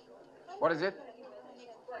 What is it?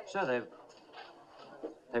 Sir,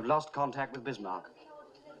 they've lost contact with Bismarck.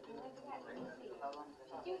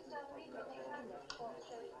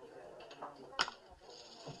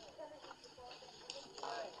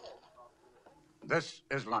 This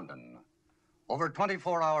is London. Over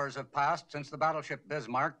 24 hours have passed since the battleship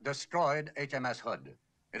Bismarck destroyed HMS Hood.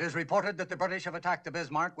 It is reported that the British have attacked the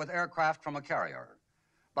Bismarck with aircraft from a carrier.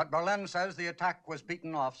 But Berlin says the attack was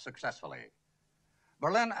beaten off successfully.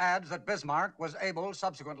 Berlin adds that Bismarck was able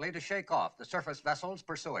subsequently to shake off the surface vessels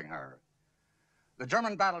pursuing her. The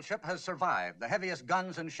German battleship has survived the heaviest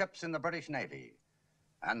guns and ships in the British Navy.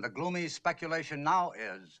 And the gloomy speculation now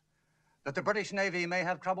is that the British Navy may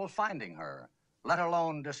have trouble finding her, let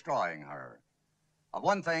alone destroying her. Of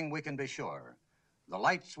one thing we can be sure. The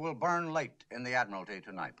lights will burn late in the Admiralty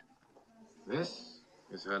tonight. This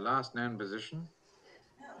is her last known position,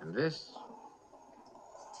 and this,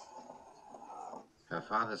 her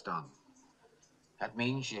farthest on. That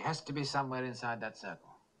means she has to be somewhere inside that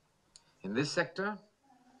circle. In this sector,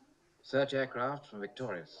 search aircraft from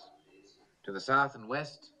Victorious. To the south and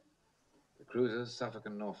west, the cruisers Suffolk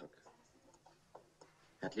and Norfolk.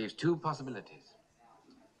 That leaves 2 possibilities.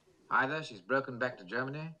 Either she's broken back to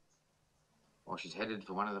Germany, or she's headed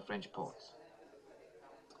for one of the French ports.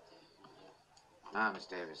 Now, Miss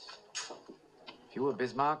Davis, if you were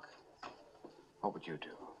Bismarck, what would you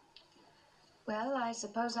do? Well, I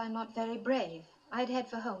suppose I'm not very brave. I'd head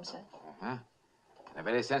for home, sir. Uh-huh. And a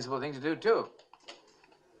very sensible thing to do, too.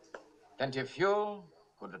 Plenty of fuel,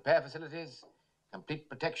 good repair facilities, complete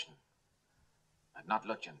protection. But not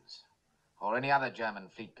Lutyens, or any other German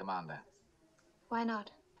fleet commander. Why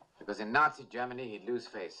not? Because in Nazi Germany, he'd lose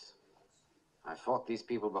face. I've fought these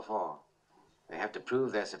people before. They have to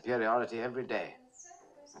prove their superiority every day.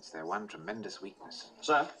 That's their one tremendous weakness.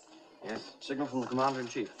 Sir? Yes? Signal from the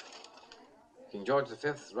Commander-in-Chief. King George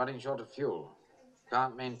V's running short of fuel.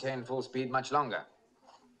 Can't maintain full speed much longer.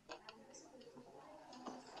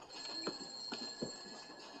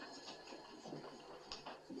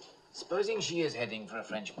 Supposing she is heading for a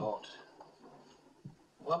French port.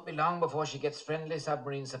 Won't be long before she gets friendly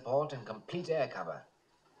submarine support and complete air cover.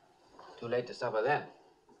 Too late to stop her then.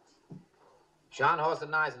 Scharnhorst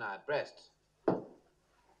and Gneisenau at Brest.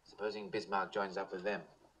 Supposing Bismarck joins up with them,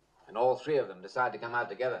 and all 3 of them decide to come out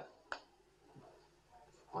together.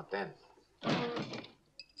 What then?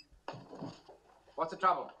 What's the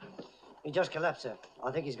trouble? He just collapsed, sir.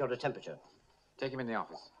 I think he's got a temperature. Take him in the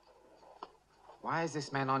office. Why is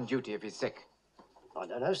this man on duty if he's sick? I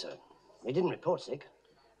don't know, sir. He didn't report sick.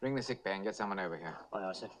 Ring the sick bay and get someone over here. Aye,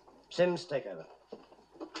 aye, sir. Sims, take over.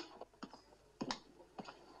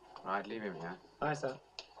 Right, leave him here. Aye, sir.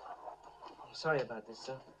 I'm sorry about this,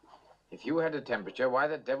 sir. If you had a temperature, why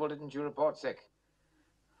the devil didn't you report sick?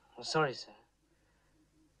 I'm sorry, sir.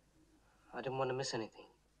 I didn't want to miss anything.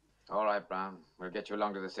 All right, Brown. We'll get you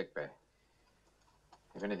along to the sick bay.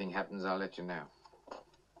 If anything happens, I'll let you know.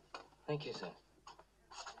 Thank you,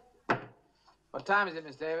 sir. What time is it,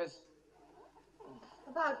 Miss Davis?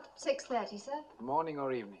 About 6:30, sir. Morning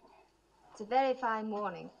or evening? It's a very fine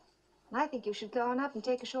morning. And I think you should go on up and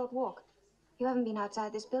take a short walk. You haven't been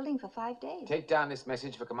outside this building for 5 days. Take down this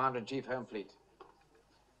message for Commander-in-Chief, Home Fleet.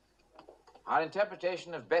 Our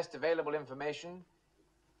interpretation of best available information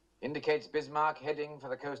indicates Bismarck heading for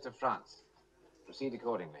the coast of France. Proceed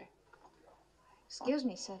accordingly. Excuse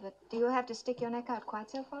me, sir, but do you have to stick your neck out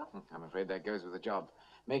quite so far? I'm afraid that goes with the job.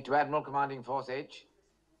 Make to Admiral Commanding Force H.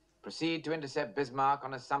 Proceed to intercept Bismarck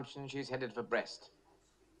on assumption she's headed for Brest.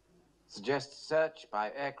 Suggest search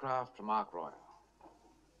by aircraft from Ark Royal.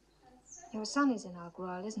 Your son is in Ark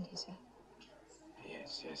Royal, isn't he, sir?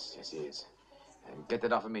 Yes, he is. Get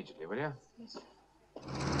that off immediately, will you? Yes, sir.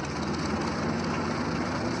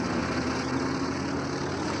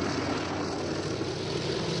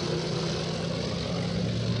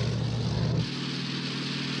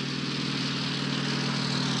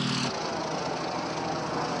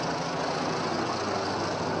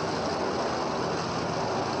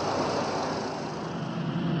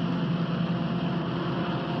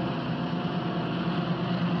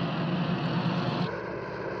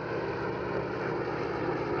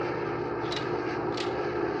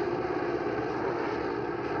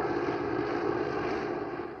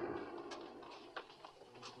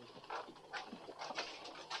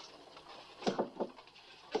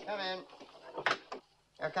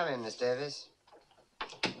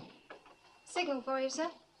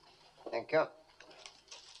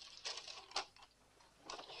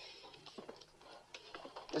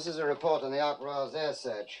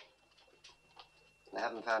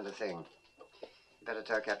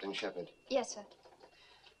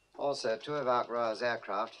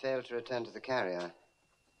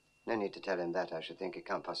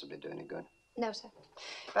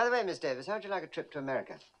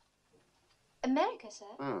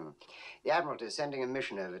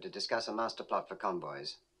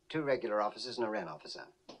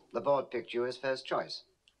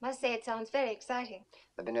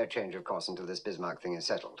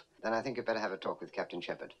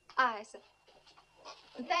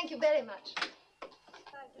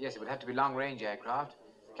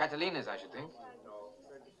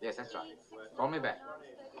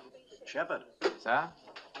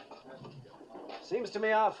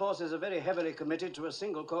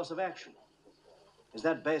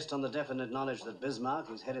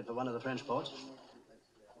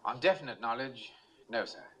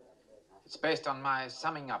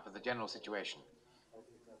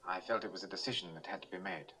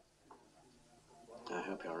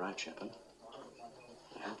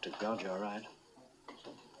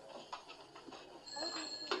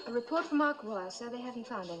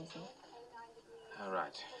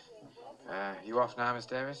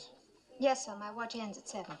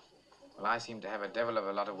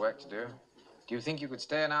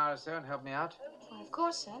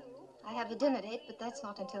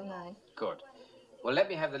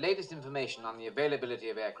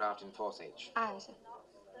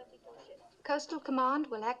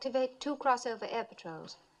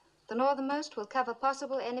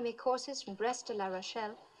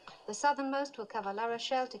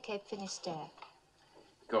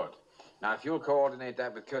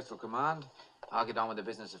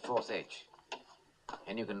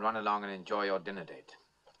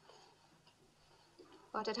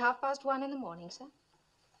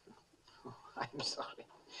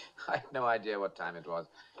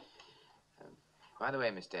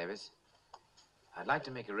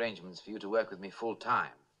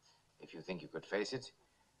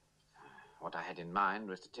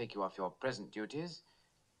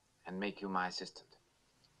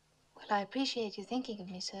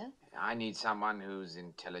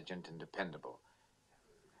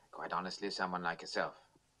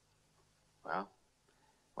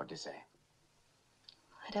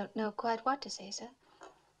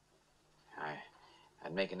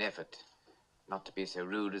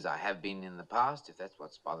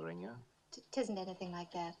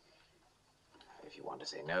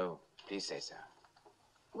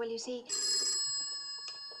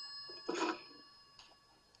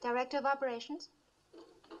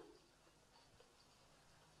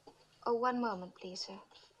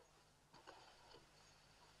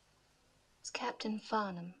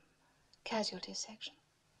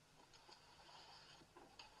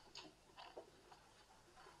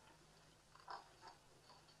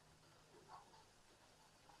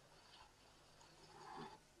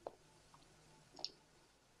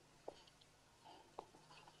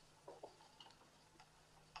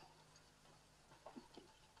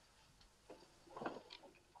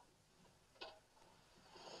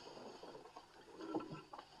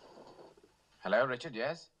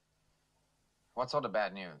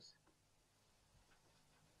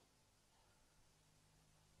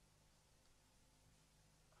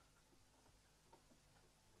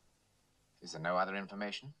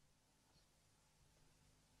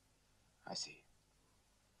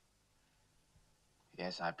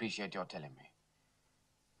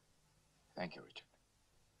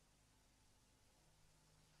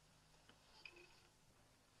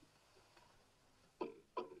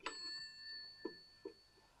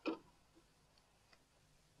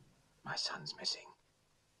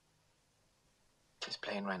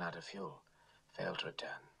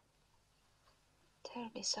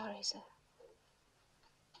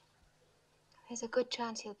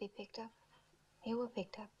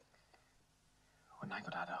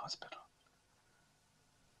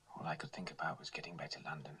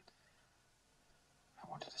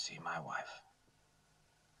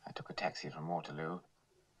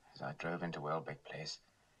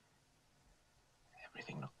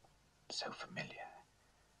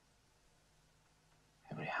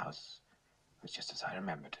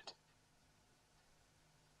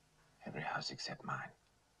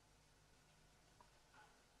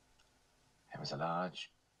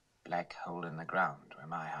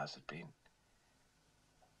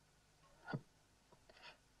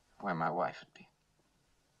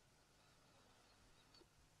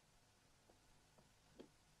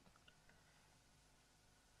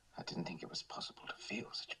 didn't think it was possible to feel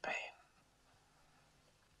such pain.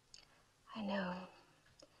 I know.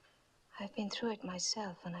 I've been through it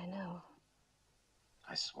myself, and I know.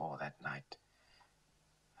 I swore that night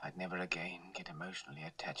I'd never again get emotionally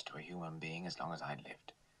attached to a human being as long as I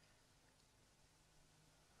lived.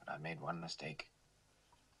 But I made one mistake.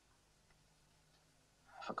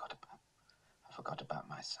 I forgot about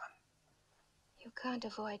my son. You can't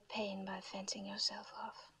avoid pain by fencing yourself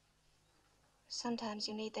off. Sometimes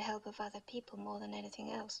you need the help of other people more than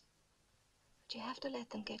anything else. But you have to let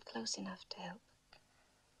them get close enough to help.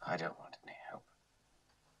 I don't want any help.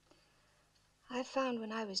 I found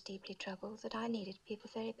when I was deeply troubled that I needed people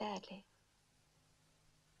very badly.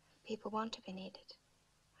 People want to be needed.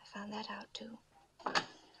 I found that out, too.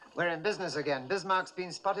 We're in business again. Bismarck's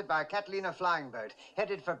been spotted by a Catalina flying boat,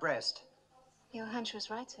 headed for Brest. Your hunch was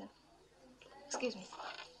right, sir. Excuse me.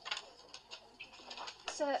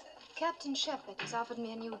 Sir, Captain Shepherd has offered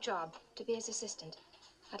me a new job, to be his assistant.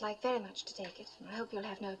 I'd like very much to take it, and I hope you'll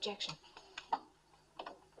have no objection.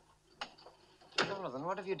 Jonathan,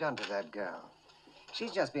 what have you done to that girl?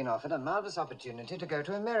 She's just been offered a marvelous opportunity to go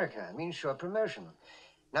to America. I mean, sure promotion.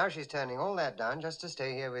 Now she's turning all that down just to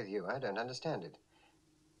stay here with you. I don't understand it.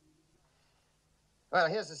 Well,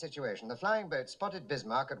 here's the situation. The flying boat spotted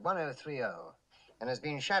Bismarck at 1030 and has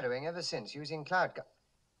been shadowing ever since using cloud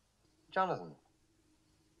Jonathan.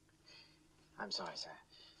 I'm sorry, sir.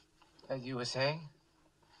 As you were saying?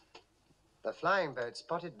 The flying boat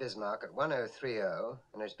spotted Bismarck at 1030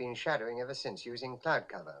 and has been shadowing ever since using cloud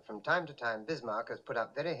cover. From time to time, Bismarck has put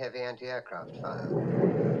up very heavy anti-aircraft fire.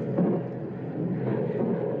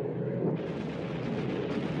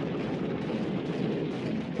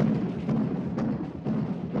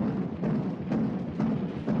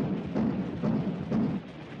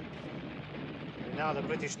 Now the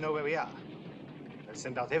British know where we are. They'll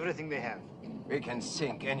send out everything they have. We can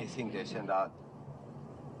sink anything they send out.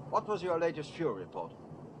 What was your latest fuel report?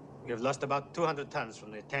 We have lost about 200 tons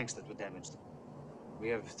from the tanks that were damaged. We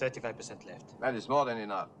have 35% left. That is more than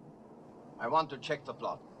enough. I want to check the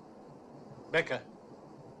plot. Becker.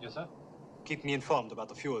 Yes, sir? Keep me informed about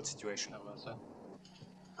the fuel situation. Well, sir.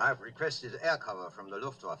 I've requested air cover from the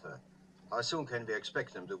Luftwaffe. How soon can we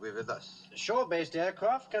expect them to be with us? Shore-based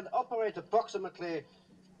aircraft can operate approximately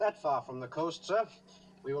that far from the coast, sir.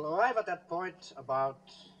 We will arrive at that point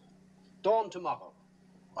about dawn tomorrow.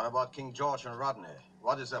 What about King George and Rodney?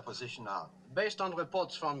 What is their position now? Based on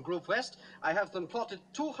reports from Group West, I have them plotted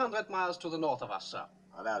 200 miles to the north of us, sir.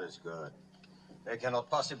 Oh, that is good. They cannot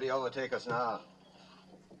possibly overtake us now.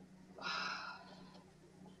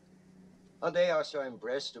 A day or so in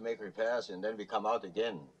Brest to make repairs, and then we come out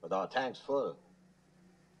again with our tanks full.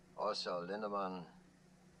 Also, Lindemann,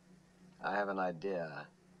 I have an idea.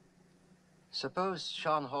 Suppose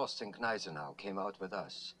Scharnhorst and Gneisenau came out with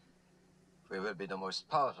us. We will be the most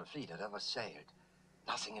powerful fleet that ever sailed.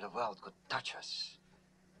 Nothing in the world could touch us.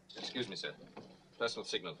 Excuse me, sir. Personal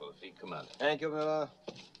signal for the fleet commander. Thank you, Miller.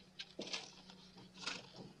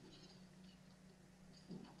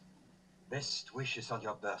 Best wishes on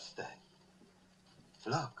your birthday.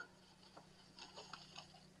 Look.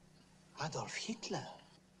 Adolf Hitler.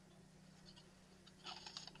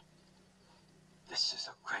 This is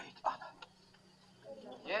a great honor.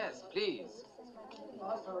 Yes, please.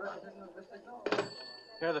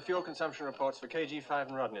 Here are the fuel consumption reports for KG5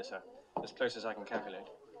 and Rodney, sir. As close as I can calculate.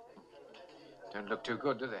 Don't look too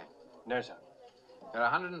good, do they? No, sir. They're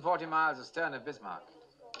 140 miles astern of Bismarck.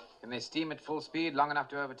 Can they steam at full speed long enough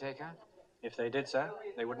to overtake her? If they did, sir,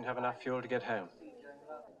 they wouldn't have enough fuel to get home.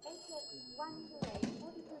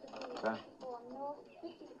 Sir?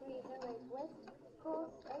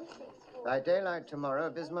 By daylight tomorrow,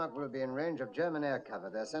 Bismarck will be in range of German air cover.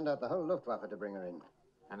 They'll send out the whole Luftwaffe to bring her in.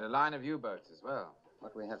 And a line of U-boats as well.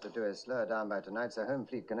 What we have to do is slow her down by tonight so home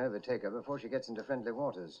fleet can overtake her before she gets into friendly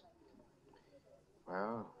waters.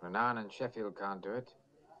 Well, Renown and Sheffield can't do it.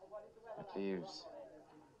 It leaves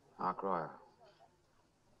Ark Royal.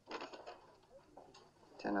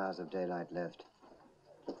 10 hours of daylight left.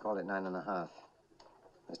 Call it 9.5.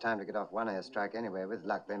 There's time to get off one airstrike anyway. With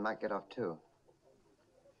luck, they might get off two.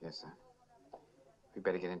 Yes, sir. We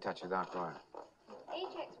better get in touch with Ark Royal.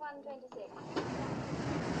 HX 126.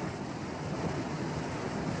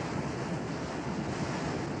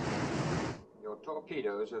 Your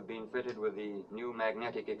torpedoes have been fitted with the new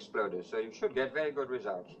magnetic exploder, so you should get very good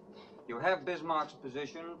results. You have Bismarck's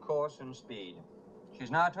position, course, and speed. She's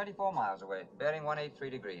now 24 miles away, bearing 183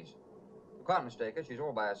 degrees. You can't mistake her. She's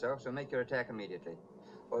all by herself, so make your attack immediately.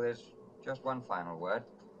 Oh, there's just one final word.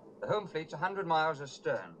 The home fleet's 100 miles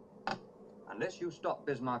astern. Unless you stop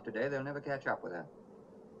Bismarck today, they'll never catch up with her.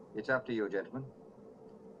 It's up to you, gentlemen.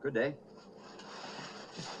 Good day.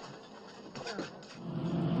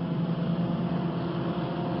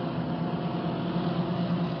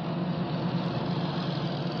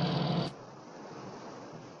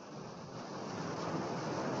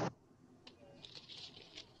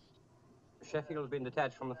 Sheffield's been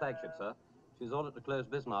detached from the flagship, sir. She's ordered to close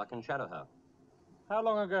Bismarck and shadow her. How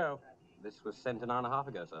long ago? This was sent an hour and a half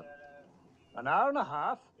ago, sir. An hour and a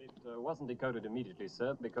half? It wasn't decoded immediately,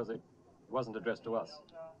 sir, because it wasn't addressed to us.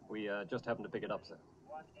 We just happened to pick it up, sir.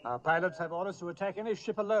 Our pilots have orders to attack any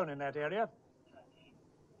ship alone in that area.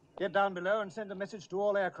 Get down below and send a message to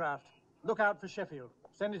all aircraft. Look out for Sheffield.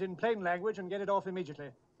 Send it in plain language and get it off immediately.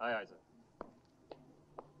 Aye, aye, sir.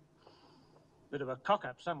 Bit of a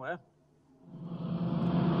cock-up somewhere.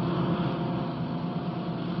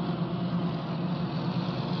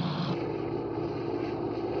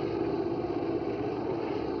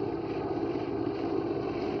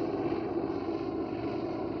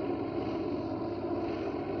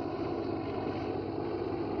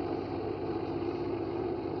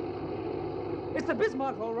 It's the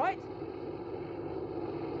Bismarck, all right.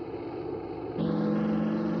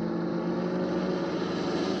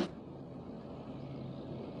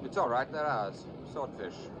 It's all right, they're ours.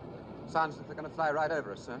 Swordfish. Sounds like they're going to fly right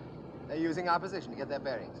over us, sir. They're using our position to get their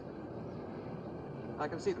bearings. I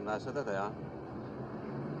can see them now, sir. There they are.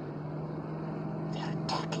 They're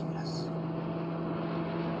attacking us.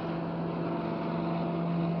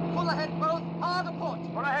 Full ahead, both. Hard a port.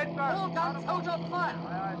 Full ahead, both. All guns, hold your fire.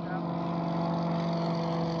 Aye, aye, sir.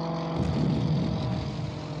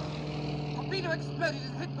 Torpedo exploded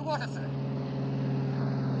and hit the water, sir.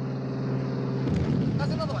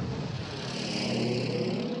 There's another one.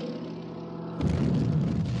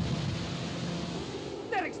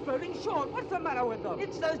 They're exploding short. What's the matter with them?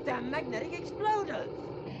 It's those damn magnetic exploders.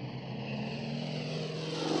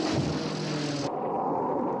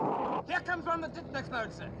 Here comes one that didn't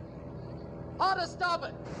explode, sir. Harder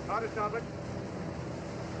starboard. Harder starboard.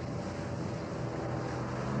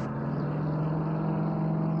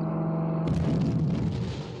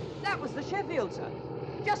 That was the Sheffield, sir.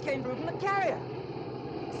 Just came through from the carrier.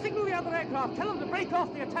 Signal the other aircraft. Tell them to break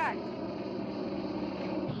off the attack.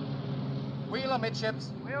 Wheel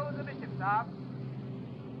amidships. Wheel the midship, sir.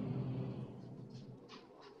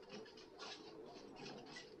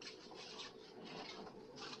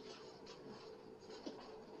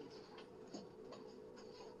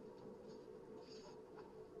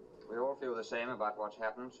 We all feel the same about what's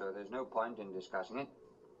happened, so there's no point in discussing it.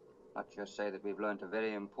 Let's just say that we've learnt a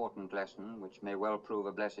very important lesson, which may well prove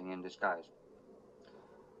a blessing in disguise.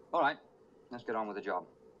 All right, let's get on with the job.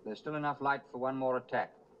 There's still enough light for one more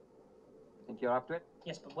attack. Think you're up to it?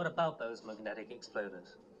 Yes, but what about those magnetic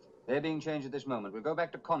exploders? They're being changed at this moment. We'll go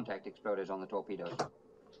back to contact exploders on the torpedoes.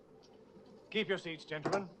 Keep your seats,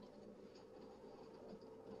 gentlemen.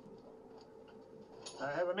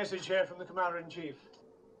 I have a message here from the Commander-in-Chief.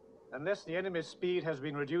 Unless the enemy's speed has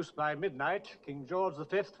been reduced by midnight, King George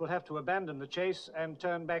V will have to abandon the chase and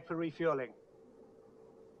turn back for refueling.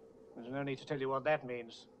 There's no need to tell you what that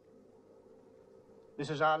means. This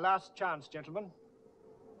is our last chance, gentlemen.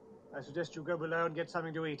 I suggest you go below and get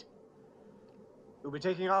something to eat. We'll be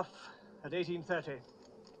taking off at 18:30.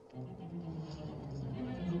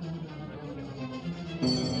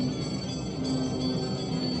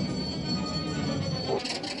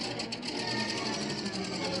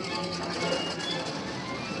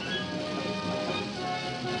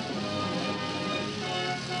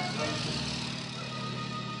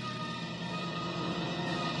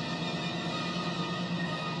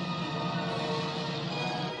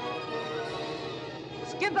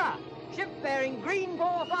 Skipper, ship bearing green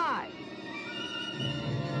 45.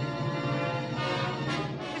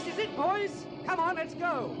 This is it, boys. Come on, let's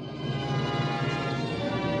go.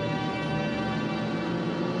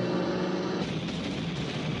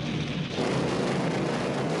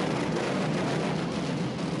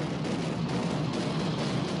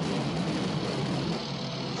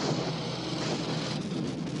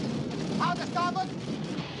 Out to starboard.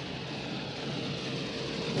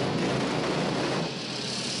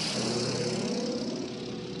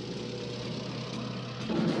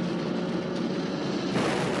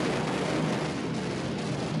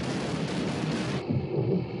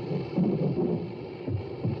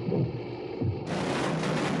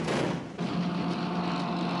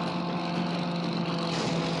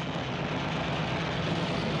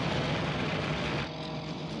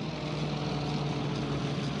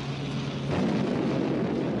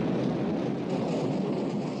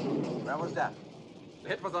 Where was that? The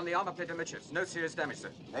hit was on the armor plate amidships. No serious damage, sir.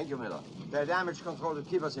 Thank you, Miller. The damage control will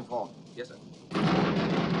keep us informed. Yes, sir.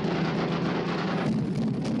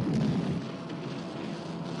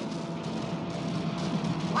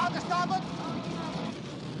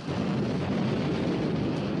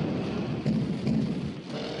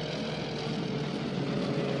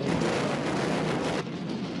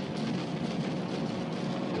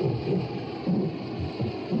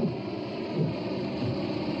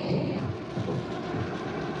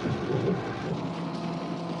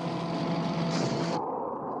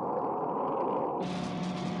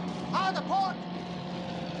 Fire the port!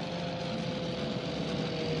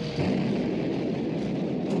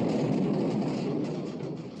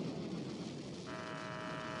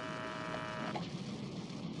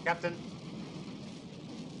 Captain.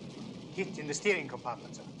 Hit in the steering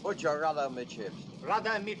compartment, sir. Put your rudder midships.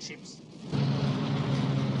 Rudder midships.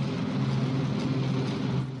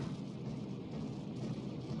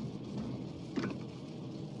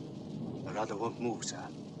 The rudder won't move, sir.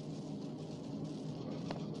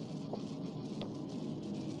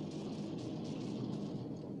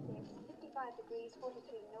 55 degrees,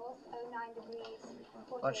 43 north, 09 degrees.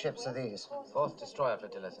 What ships are these? 4th destroyer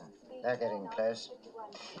flotilla, sir. They're getting close.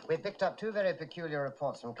 We picked up two very peculiar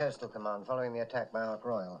reports from Coastal Command following the attack by Ark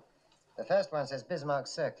Royal. The first one says Bismarck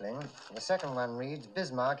circling. The second one reads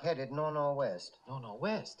Bismarck headed nor-northwest.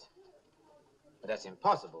 Nor-northwest? But that's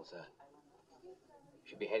impossible, sir.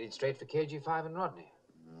 Should be headed straight for KG-5 and Rodney.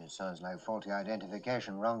 It sounds like faulty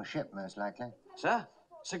identification. Wrong ship, most likely. Sir,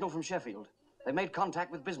 signal from Sheffield. They made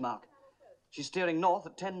contact with Bismarck. She's steering north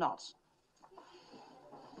at 10 knots.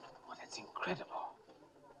 Oh, that's incredible.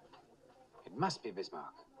 It must be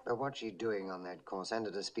Bismarck. But what's she doing on that course and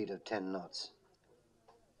at a speed of 10 knots?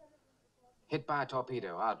 Hit by a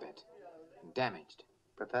torpedo, I'll bet. And damaged.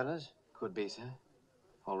 Propellers? Could be, sir.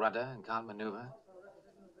 Or rudder and can't maneuver.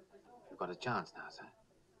 We've got a chance now, sir.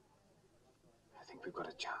 I think we've got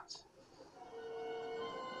a chance.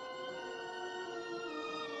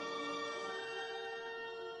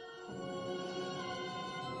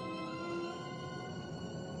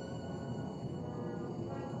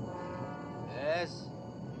 Yes.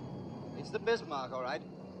 It's the Bismarck, all right.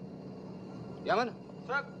 Yeoman?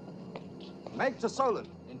 Sir. Make to Solent.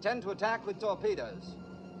 Intend to attack with torpedoes.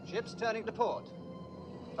 Ships turning to port.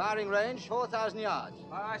 Firing range, 4,000 yards.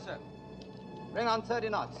 Aye, sir. Bring on 30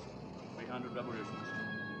 knots. 300 revolutions.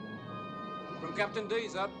 From Captain D,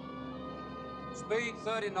 sir. Speed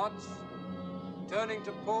 30 knots. Turning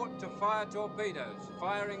to port to fire torpedoes.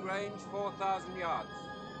 Firing range 4,000 yards.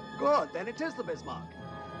 Good, then it is the Bismarck.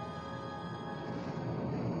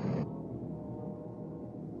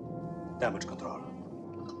 Damage control.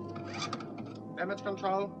 Damage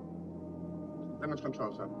control. Damage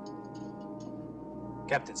control, sir.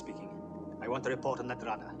 Captain speaking. I want a report on that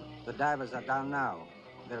rudder. The divers are down now.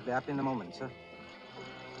 They'll be up in a moment, sir.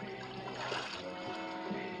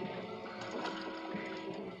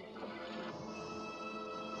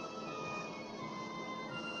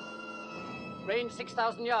 Range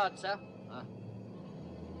 6,000 yards, sir.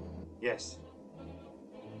 Yes.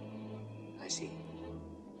 I see.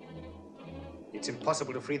 It's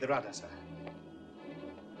impossible to free the rudder, sir.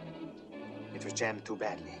 It was jammed too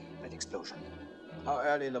badly by the explosion. How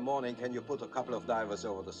early in the morning can you put a couple of divers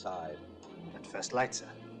over the side? At first light, sir.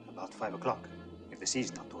 About 5 o'clock, if the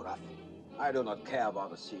sea's not too rough. I do not care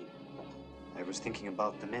about the sea. I was thinking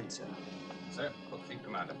about the men, sir. Sir, Cook Fleet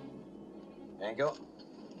Commander. Thank you.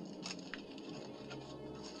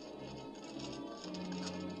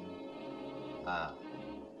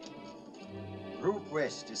 Route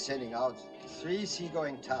West is sending out 3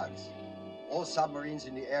 seagoing tugs. All submarines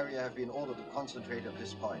in the area have been ordered to concentrate at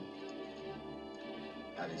this point.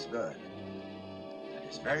 That is good. That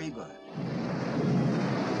is very good.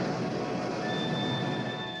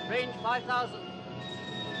 Range 5,000.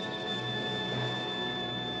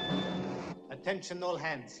 Attention all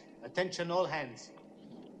hands. Attention all hands.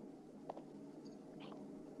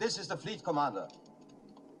 This is the fleet commander.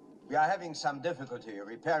 We are having some difficulty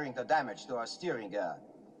repairing the damage to our steering gear.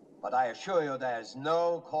 But I assure you there is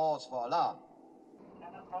no cause for alarm.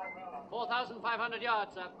 4,500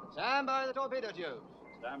 yards, sir. Stand by the torpedo tubes.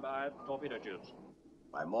 Stand by torpedo tubes.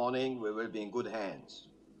 By morning, we will be in good hands.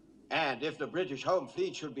 And if the British home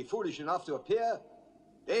fleet should be foolish enough to appear,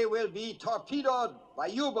 they will be torpedoed by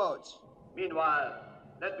U-boats. Meanwhile,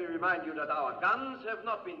 let me remind you that our guns have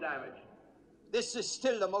not been damaged. This is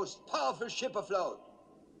still the most powerful ship afloat.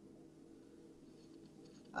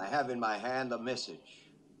 I have in my hand a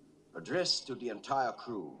message addressed to the entire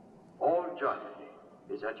crew. All Germany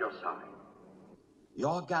is at your side.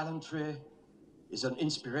 Your gallantry is an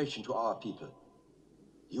inspiration to our people.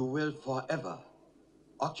 You will forever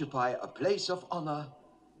occupy a place of honor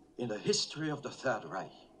in the history of the Third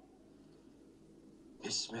Reich.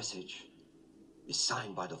 This message is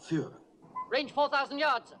signed by the Führer. Range 4,000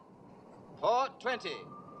 yards, sir. Port 20.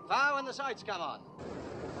 Fire when the sights come on.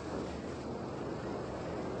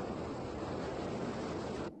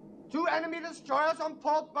 Two enemy destroyers on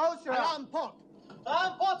port bow, sir. Alarm port.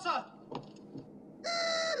 Alarm port, sir.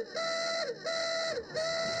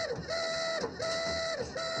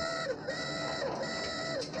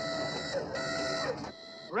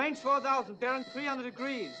 Range 4,000, bearing 300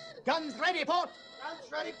 degrees. Guns ready, port! Guns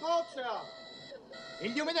ready, port, sir.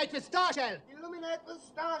 Illuminate with star shell! Illuminate with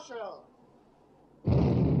star shell.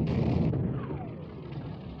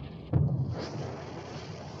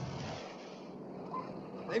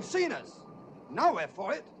 They've seen us. Now we're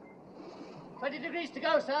for it. 20 degrees to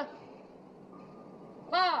go, sir.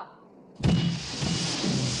 Fire!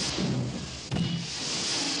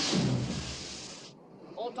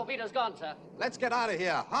 All torpedoes gone, sir. Let's get out of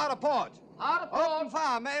here. Hard aport. Hard aport. Open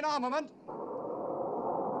fire, main armament.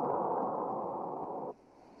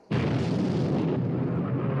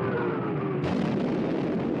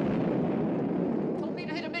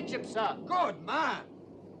 Torpedo hit amidship, sir. Good man.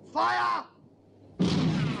 Fire!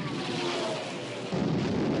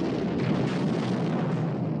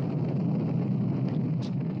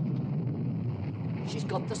 She's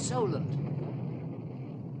got the Solent.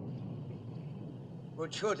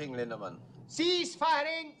 Good shooting, Lindemann. Cease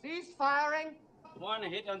firing! Cease firing! One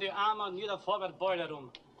hit on the armor near the forward boiler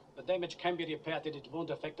room. The damage can be repaired and it won't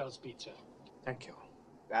affect our speed, sir. Thank you.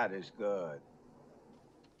 That is good.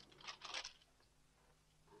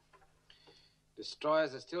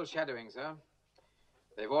 Destroyers are still shadowing, sir.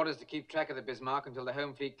 They've orders to keep track of the Bismarck until the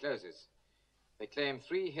home fleet closes. They claim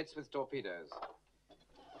 3 hits with torpedoes.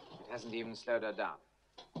 It hasn't even slowed her down.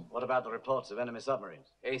 What about the reports of enemy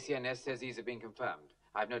submarines? ACNS says these have been confirmed.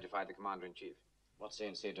 I've notified the Commander-in-Chief. What's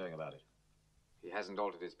CNC doing about it? He hasn't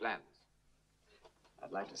altered his plans.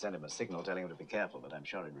 I'd like to send him a signal telling him to be careful, but I'm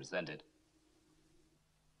sure he'd resent it.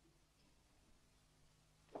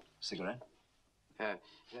 Cigarette?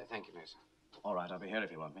 Thank you, no, sir. All right, I'll be here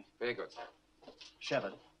if you want me. Very good, sir.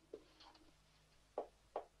 Shepard.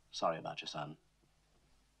 Sorry about your son.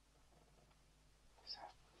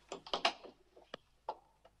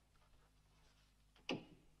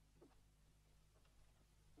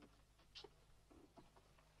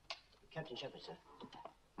 Captain Shepard, sir.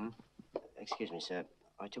 Hmm? Excuse me, sir.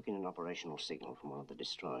 I took in an operational signal from one of the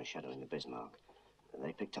destroyers shadowing the Bismarck.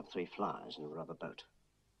 They picked up 3 flyers in a rubber boat.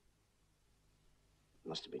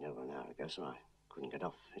 Must have been over an hour ago, so I couldn't get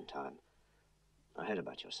off in time. I heard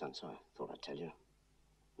about your son, so I thought I'd tell you.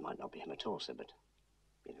 Might not be him at all, sir, but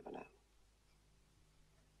you never know.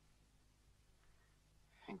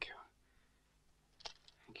 Thank you.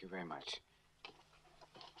 Thank you very much.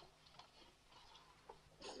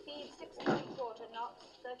 Speed 6.25 knots,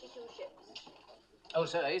 32 ships. Oh,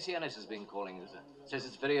 sir, ACNS has been calling you, sir. Says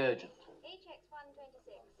it's very urgent. HX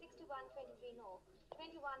 126, 6123 north,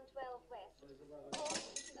 2112 west,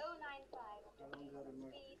 course 095, speed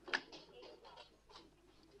 8 knots.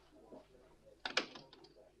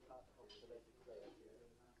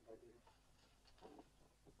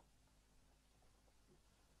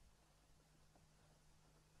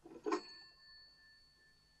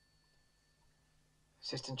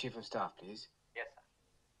 Assistant Chief of Staff, please. Yes, sir.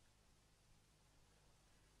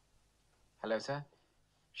 Hello, sir.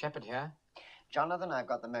 Shepard here. Jonathan, I've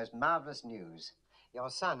got the most marvelous news. Your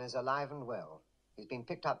son is alive and well. He's been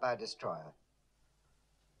picked up by a destroyer.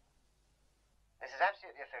 This is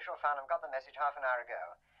absolutely official. Farnham got the message half an hour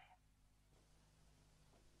ago.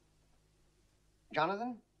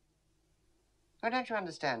 Jonathan? Oh, don't you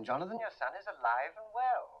understand, Jonathan? Your son is alive and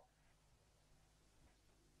well.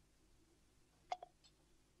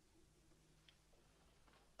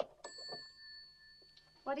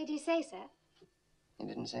 What did he say, sir? He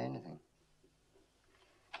didn't say anything.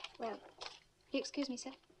 Well, you excuse me,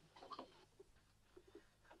 sir?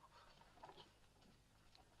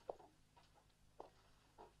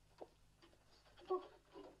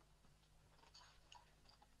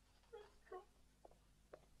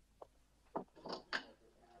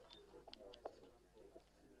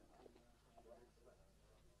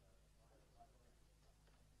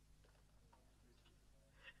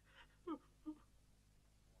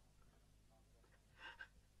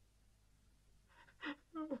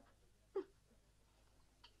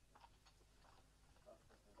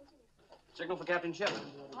 Signal for Captain Shepard.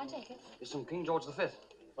 I'll take it. It's from King George V.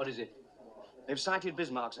 What is it? They've sighted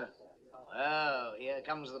Bismarck, sir. Oh, here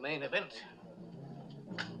comes the main event.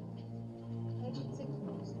 Agent 6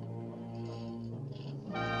 knots.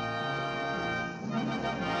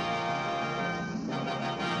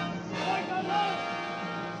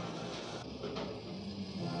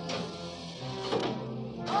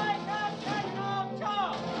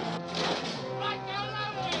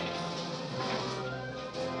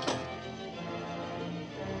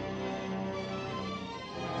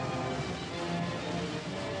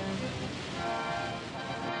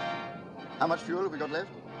 How much fuel have we got left?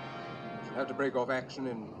 Should have to break off action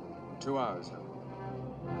in 2 hours.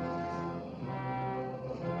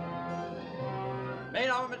 Main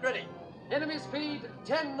armament Get ready. Enemy speed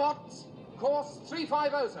 10 knots, course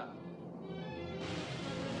 350, sir.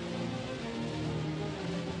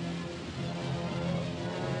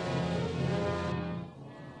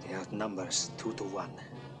 They outnumber us 2 to 1,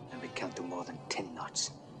 and we can't do more than 10 knots.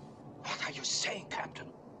 What are you saying, Captain?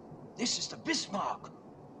 This is the Bismarck.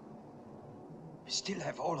 We still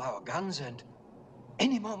have all our guns, and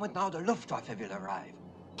any moment now the Luftwaffe will arrive.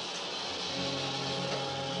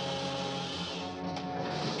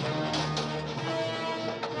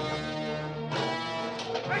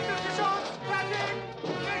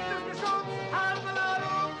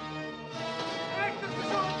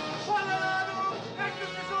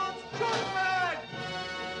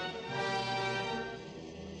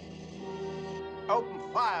 Open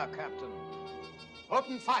fire, Captain.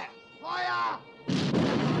 Open fire. Fire!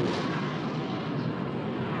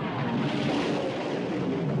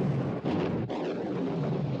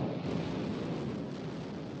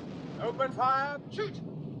 Open fire. Shoot.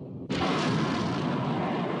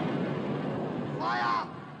 Fire!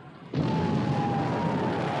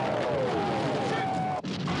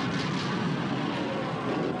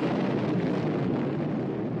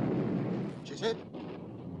 She's hit.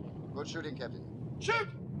 Good shooting, Captain. Shoot!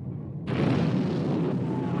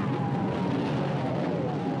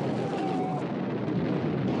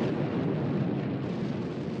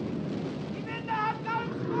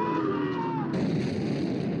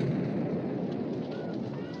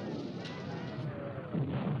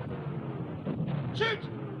 Shoot!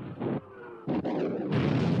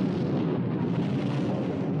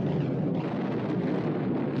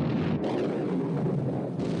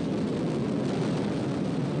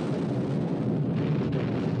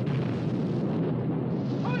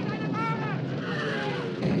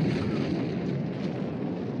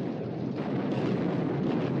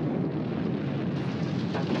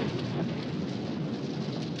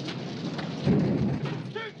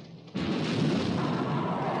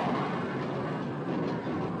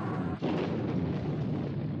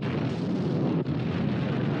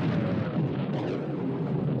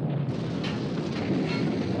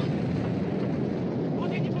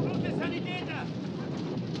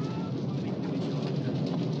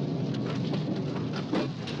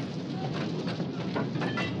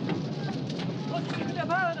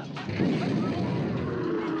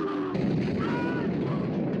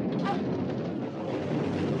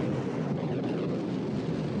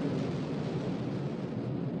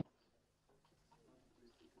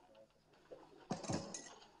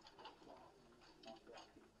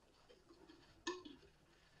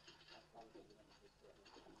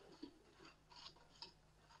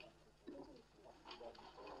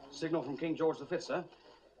 Signal from King George V, sir.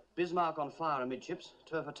 Bismarck on fire amidships,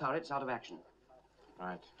 turret turrets out of action.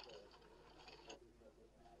 Right.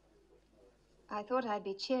 I thought I'd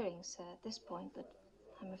be cheering, sir, at this point, but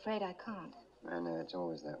I'm afraid I can't. I know, it's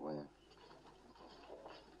always that way.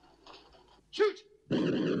 Shoot!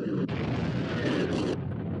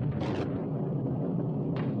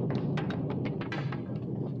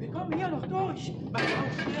 Wir kommen hier noch durch. Mein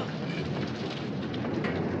Haus stirbt.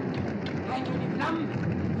 Rein durch die Flammen.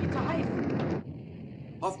 Viel zu heiß.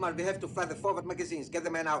 Hoffman, we have to fly the forward magazines. Get the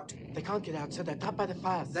men out. They can't get out, sir. They're trapped by the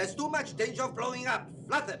fires. There's too much danger of blowing up.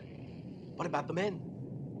 Flood them. What about the men?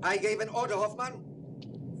 I gave an order, Hoffman.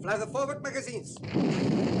 Fly the forward magazines.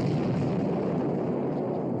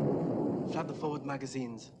 Flood the forward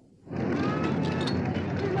magazines.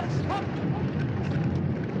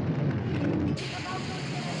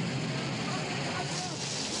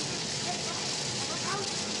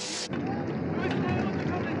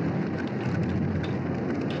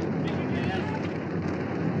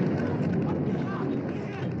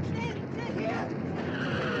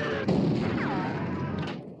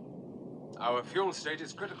 Our fuel state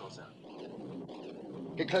is critical, sir.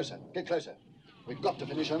 Get closer, get closer. We've got to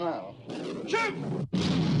finish her now. Shoot!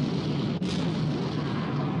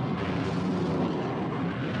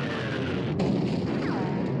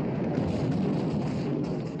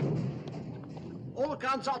 All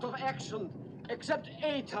guns out of action, except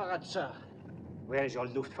A turret, sir. Where is your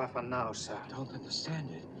Luftwaffe now, sir? I don't understand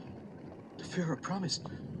it. The Führer promised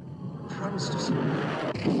us.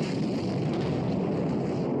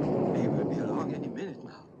 He will be along any minute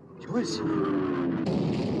now. You will see.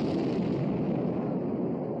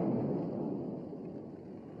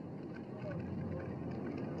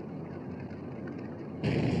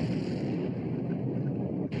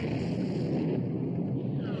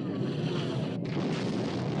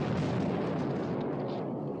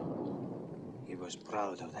 He was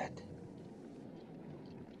proud of that.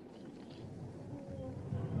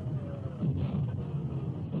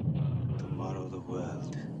 Tomorrow the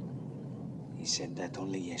world said that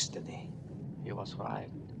only yesterday. He was right.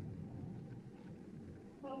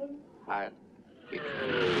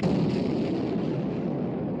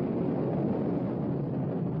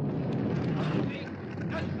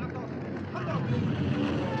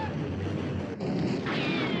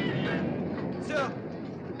 Sir,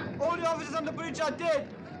 all the officers on the bridge are dead.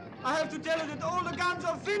 I have to tell you that all the guns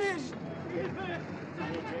are finished.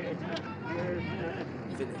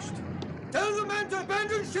 Finished. Tell the men to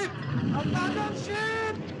abandon ship! Abandon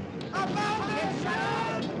ship! Abandon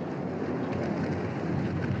ship!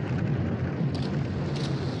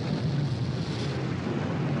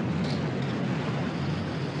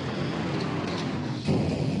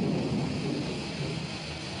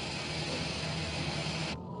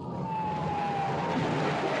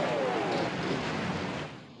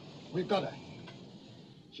 We've got her.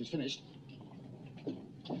 She's finished.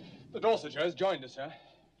 The Dorsetshire has joined us, sir.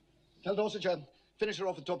 Tell Dorsetshire, finish her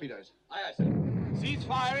off with torpedoes. Aye, aye, sir. Cease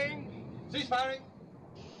firing! Cease firing!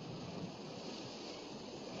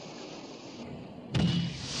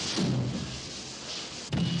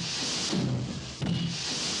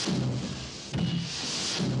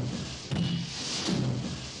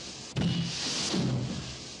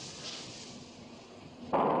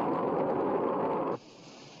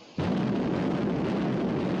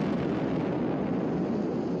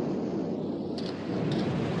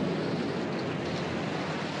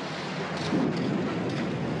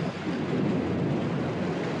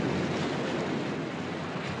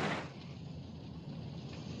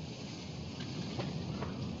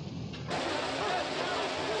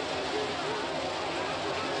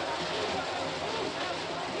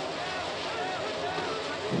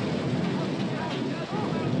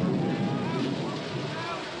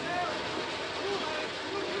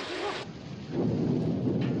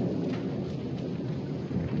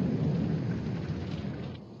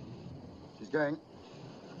 Going.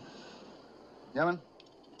 Yeoman?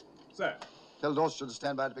 Sir. Tell Dorsetshire to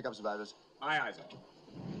stand by to pick up survivors. Aye, aye, sir.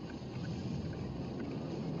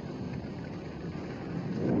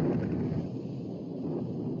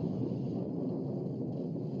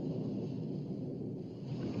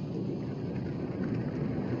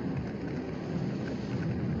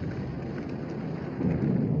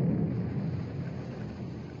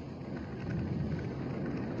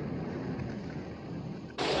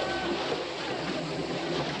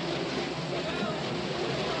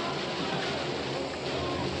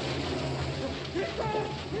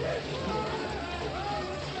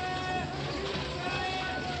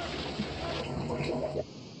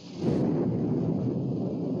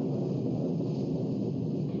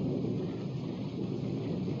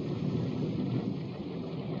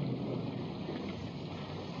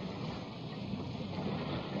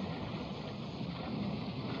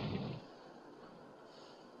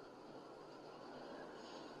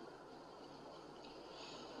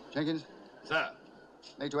 Jenkins? Sir.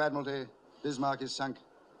 Make to Admiralty. Bismarck is sunk.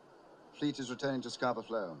 Fleet is returning to Scarborough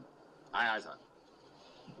Flow. Aye, aye, sir.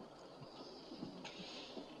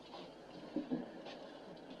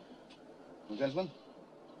 Well, gentlemen,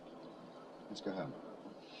 let's go home.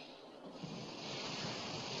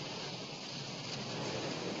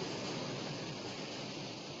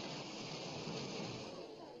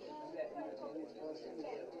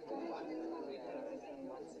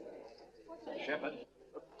 Shepard.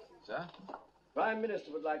 Sir? Prime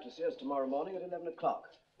Minister would like to see us tomorrow morning at 11 o'clock.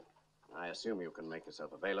 I assume you can make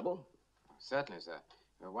yourself available. Certainly, sir.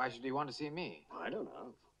 Why should he want to see me? I don't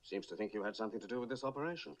know. Seems to think you had something to do with this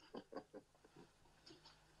operation.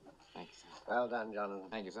 Thank you, sir. Well done, Jonathan.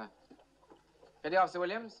 Thank you, sir. Petty Officer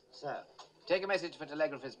Williams? Sir. Take a message for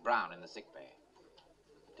telegraphist Brown in the sick bay.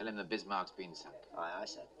 Tell him the Bismarck's been sunk. Aye, aye,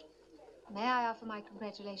 sir. May I offer my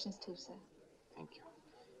congratulations too, sir? Thank you.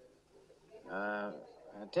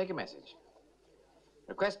 Take a message.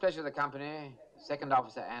 Request pleasure of the company, Second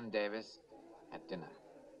Officer Ann Davis, at dinner.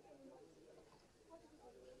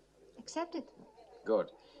 Accepted.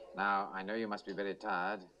 Good. Now, I know you must be very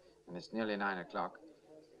tired, and it's nearly 9 o'clock.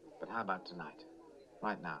 But how about tonight?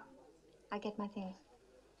 Right now. I get my things.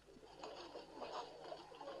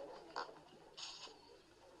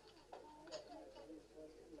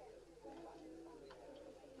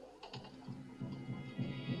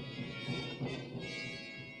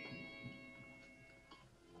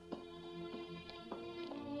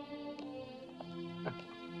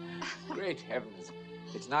 Great heavens.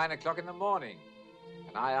 It's 9 o'clock in the morning,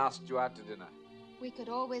 and I asked you out to dinner. We could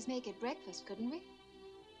always make it breakfast, couldn't we?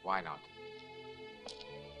 Why not?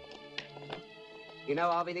 You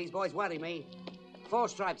know, Harvey, these boys worry me. 4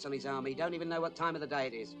 stripes on his arm. He don't even know what time of the day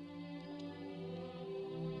it is.